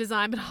production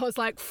design, but I was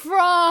like,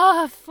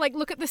 froth! Like,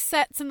 look at the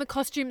sets and the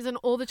costumes and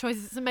all the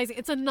choices. It's amazing.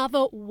 It's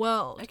another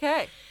world.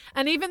 Okay.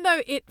 And even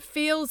though it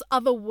feels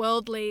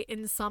otherworldly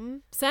in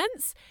some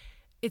sense,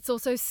 it's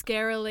also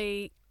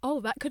scarily, oh,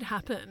 that could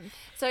happen.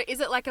 So is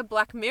it like a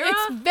Black Mirror?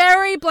 It's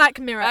very Black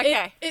Mirror.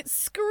 Okay. It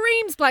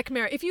screams Black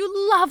Mirror. If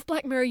you love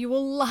Black Mirror, you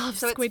will love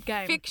so Squid it's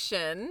Game.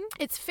 fiction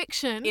It's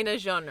fiction. in a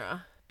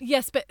genre.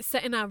 Yes, but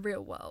set in our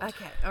real world.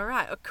 Okay. All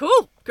right. Oh,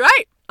 cool.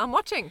 Great. I'm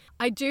watching.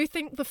 I do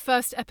think the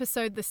first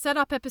episode, the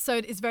setup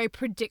episode, is very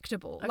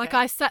predictable. Okay. Like,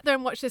 I sat there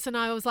and watched this and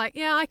I was like,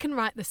 yeah, I can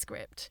write the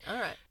script. All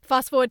right.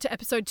 Fast forward to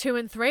episode 2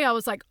 and 3, I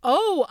was like,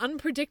 oh,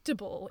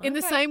 unpredictable. In the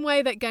Okay. same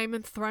way that Game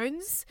of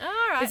Thrones All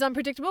right. is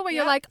unpredictable, where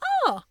you're Yeah. like,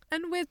 oh,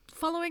 and we're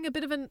following a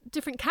bit of a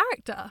different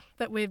character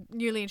that we're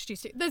newly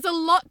introduced to. There's a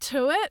lot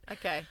to it.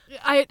 Okay.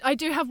 I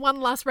do have one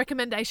last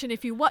recommendation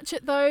if you watch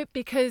it, though,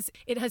 because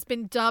it has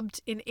been dubbed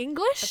in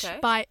English Okay.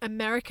 by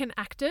American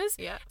actors.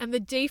 Yeah. And the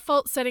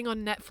default setting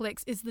on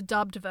Netflix is the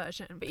dubbed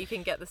version. But you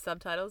can get the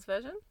subtitles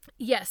version?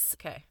 Yes.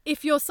 Okay.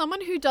 If you're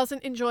someone who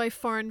doesn't enjoy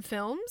foreign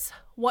films,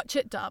 watch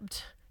it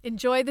dubbed.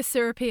 Enjoy the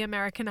syrupy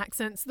American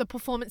accents. The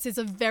performances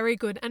are very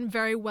good and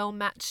very well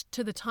matched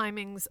to the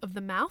timings of the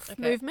mouth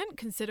Okay. movement,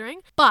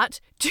 considering. But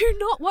do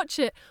not watch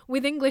it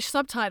with English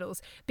subtitles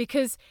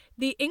because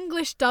the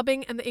English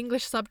dubbing and the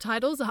English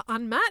subtitles are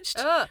unmatched,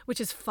 Ugh.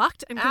 which is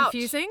fucked and Ouch.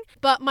 confusing.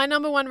 But my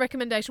number one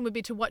recommendation would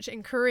be to watch it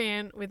in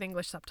Korean with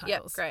English Yeah.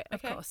 subtitles. Great. Of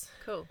Okay. course.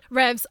 Cool.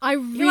 Revs, I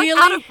You're really...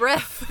 like out of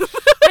breath.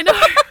 I know.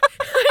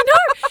 I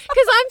know.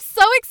 Because I'm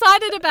so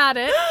excited about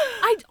it.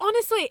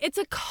 Honestly, it's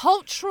a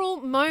cultural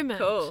moment.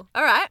 Cool.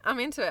 All right, I'm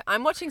into it.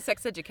 I'm watching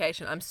Sex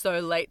Education. I'm so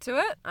late to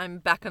it. I'm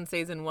back on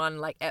season 1,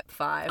 like ep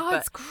 5. Oh, but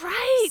it's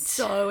great.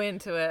 so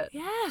into it.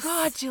 Yes.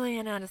 God,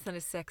 Gillian Anderson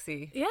is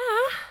sexy. Yeah.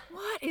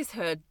 What is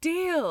her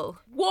deal?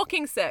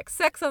 Walking sex,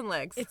 sex on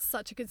legs. It's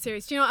such a good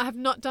series. Do you know I have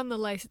not done the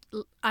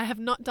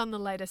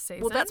latest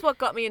season. Well, that's what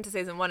got me into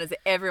season 1 is that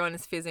everyone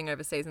is fizzing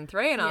over season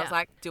 3 and I was Yeah.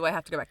 like, do I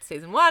have to go back to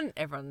season 1?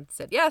 Everyone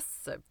said yes.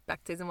 So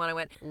back to season 1 I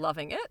went,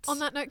 loving it. On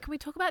that note, can we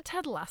talk about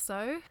Ted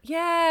Lasso?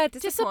 Yeah,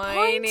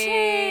 disappointing.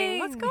 Disappointing.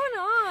 What's going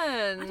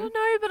on? I don't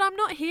know, but I'm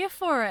not here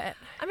for it.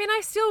 I mean,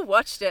 I still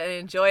watched it and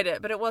enjoyed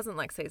it, but it wasn't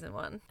like season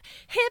 1.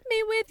 Hit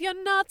me with your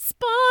nut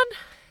spawn.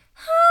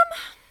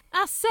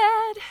 I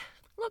said.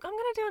 Look, I'm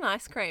going to do an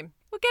ice cream.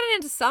 We're getting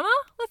into summer.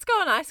 Let's go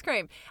on ice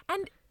cream.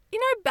 And, you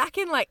know, back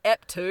in like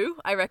ep 2,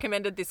 I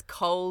recommended this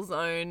Coles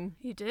Own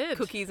You did.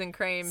 cookies and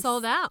cream.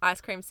 Sold out.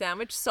 Ice cream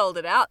sandwich. Sold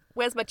it out.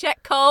 Where's my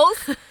check,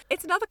 Coles?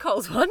 It's another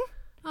Coles one.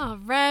 Oh,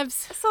 Revs.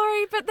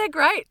 Sorry, but they're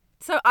great.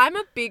 So I'm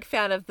a big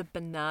fan of the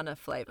banana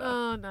flavour.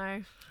 Oh,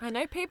 no. I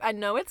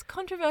know it's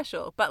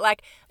controversial, but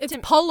like It's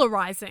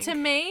polarizing. to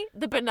me,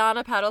 the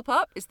banana paddle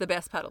pop is the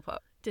best paddle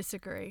pop.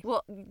 Disagree.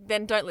 Well,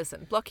 then don't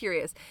listen. Block your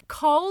ears.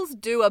 Coles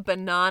do a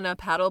banana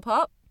paddle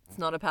pop. It's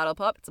not a paddle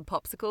pop. It's a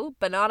popsicle.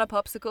 Banana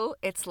popsicle.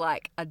 It's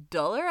like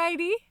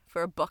 $1.80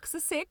 for a box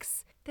of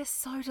 6. They're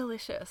so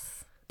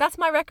delicious. That's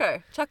my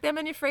reco. Chuck them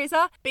in your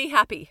freezer. Be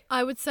happy.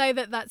 I would say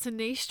that that's a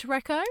niche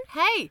reco.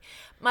 Hey,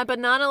 my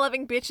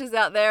banana-loving bitches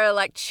out there are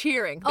like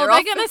cheering. They're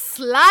off going to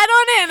slide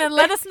on in and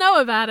let us know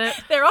about it.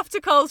 They're off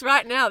to Coles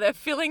right now. They're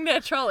filling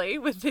their trolley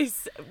with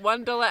these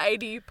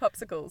 $1.80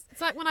 popsicles. It's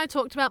like when I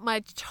talked about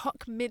my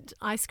choc mint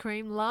ice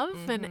cream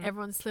love and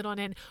everyone slid on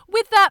in.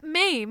 With that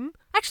meme,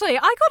 actually,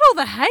 I got all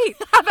the hate.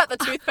 How about the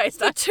toothpaste?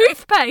 The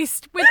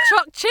toothpaste with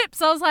choc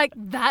chips. I was like,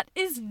 that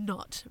is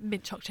not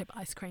mint choc chip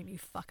ice cream, you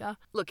fucker.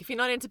 Look, if you're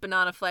not into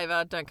banana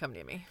flavour, don't come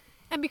near me.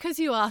 And because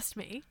you asked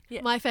me,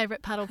 Yeah. my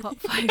favourite paddle pop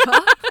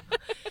flavour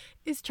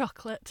is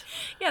chocolate.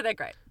 Yeah, they're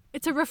great.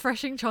 It's a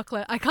refreshing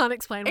chocolate. I can't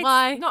explain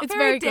why. Not It's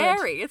very good.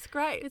 dairy. It's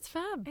great. It's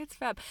fab. It's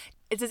fab.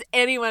 Does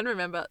anyone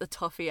remember the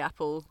toffee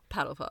apple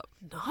paddle pop?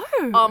 No.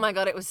 Oh my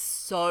God, it was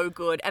so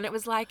good. And it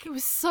was like, It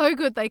was so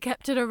good they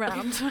kept it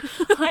around.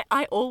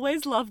 I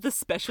always love the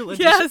special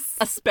edition, Yes.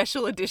 a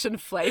special edition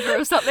flavour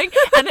of something,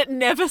 and it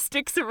never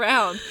sticks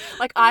around.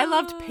 Like, I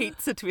loved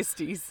pizza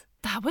twisties.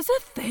 That was a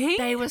thing?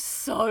 They were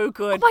so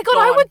good. Oh my God,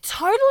 I Gone. would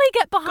totally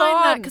get behind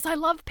that Gone. because I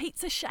love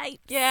pizza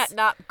shapes. Yeah,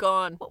 nah,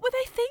 gone. What were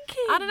they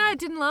thinking? I don't know. It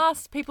didn't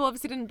last. People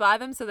obviously didn't buy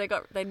them, so they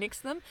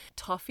nixed them.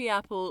 Toffee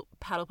apple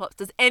paddle pops.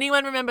 Does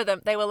anyone remember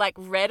them? They were like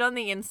red on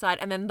the inside,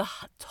 and then the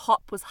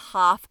top was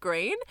half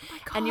green, Oh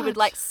my and you would God.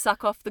 like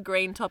suck off the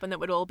green top, and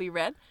it would all be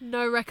red.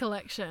 No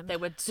recollection. They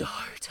were so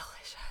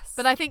delicious.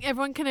 But I think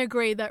everyone can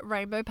agree that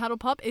rainbow paddle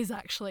pop is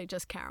actually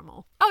just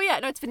caramel. Oh yeah,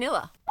 no, it's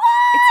vanilla. What?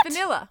 It's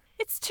vanilla.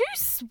 It's too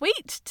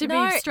sweet to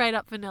No, be straight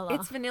up vanilla.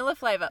 It's vanilla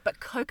flavour,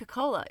 but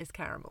Coca-Cola is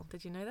caramel.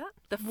 Did you know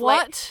that?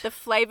 What? The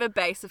flavour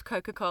base of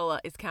Coca-Cola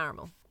is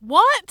caramel.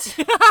 What?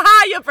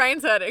 Your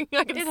brain's hurting.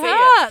 I can It see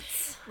it.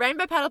 hurts.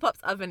 Rainbow paddle pops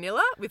are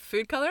vanilla with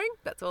food colouring.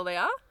 That's all they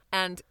are.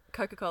 And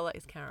Coca-Cola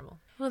is caramel.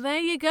 Well, there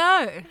you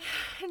go.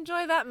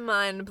 Enjoy that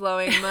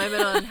mind-blowing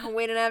moment on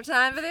We Don't Have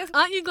Time for This.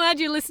 Aren't you glad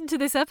you listened to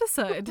this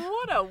episode?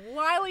 What a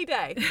wily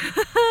day.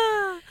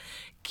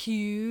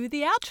 Cue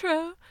the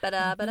outro.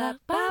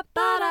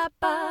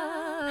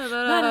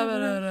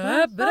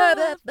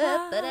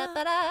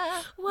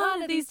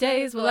 One of these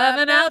days we'll have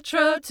an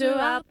outro to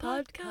our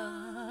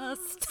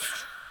podcast.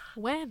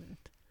 When?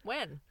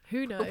 When?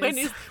 Who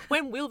knows?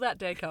 When will that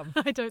day come?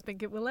 I don't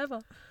think it will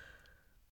ever.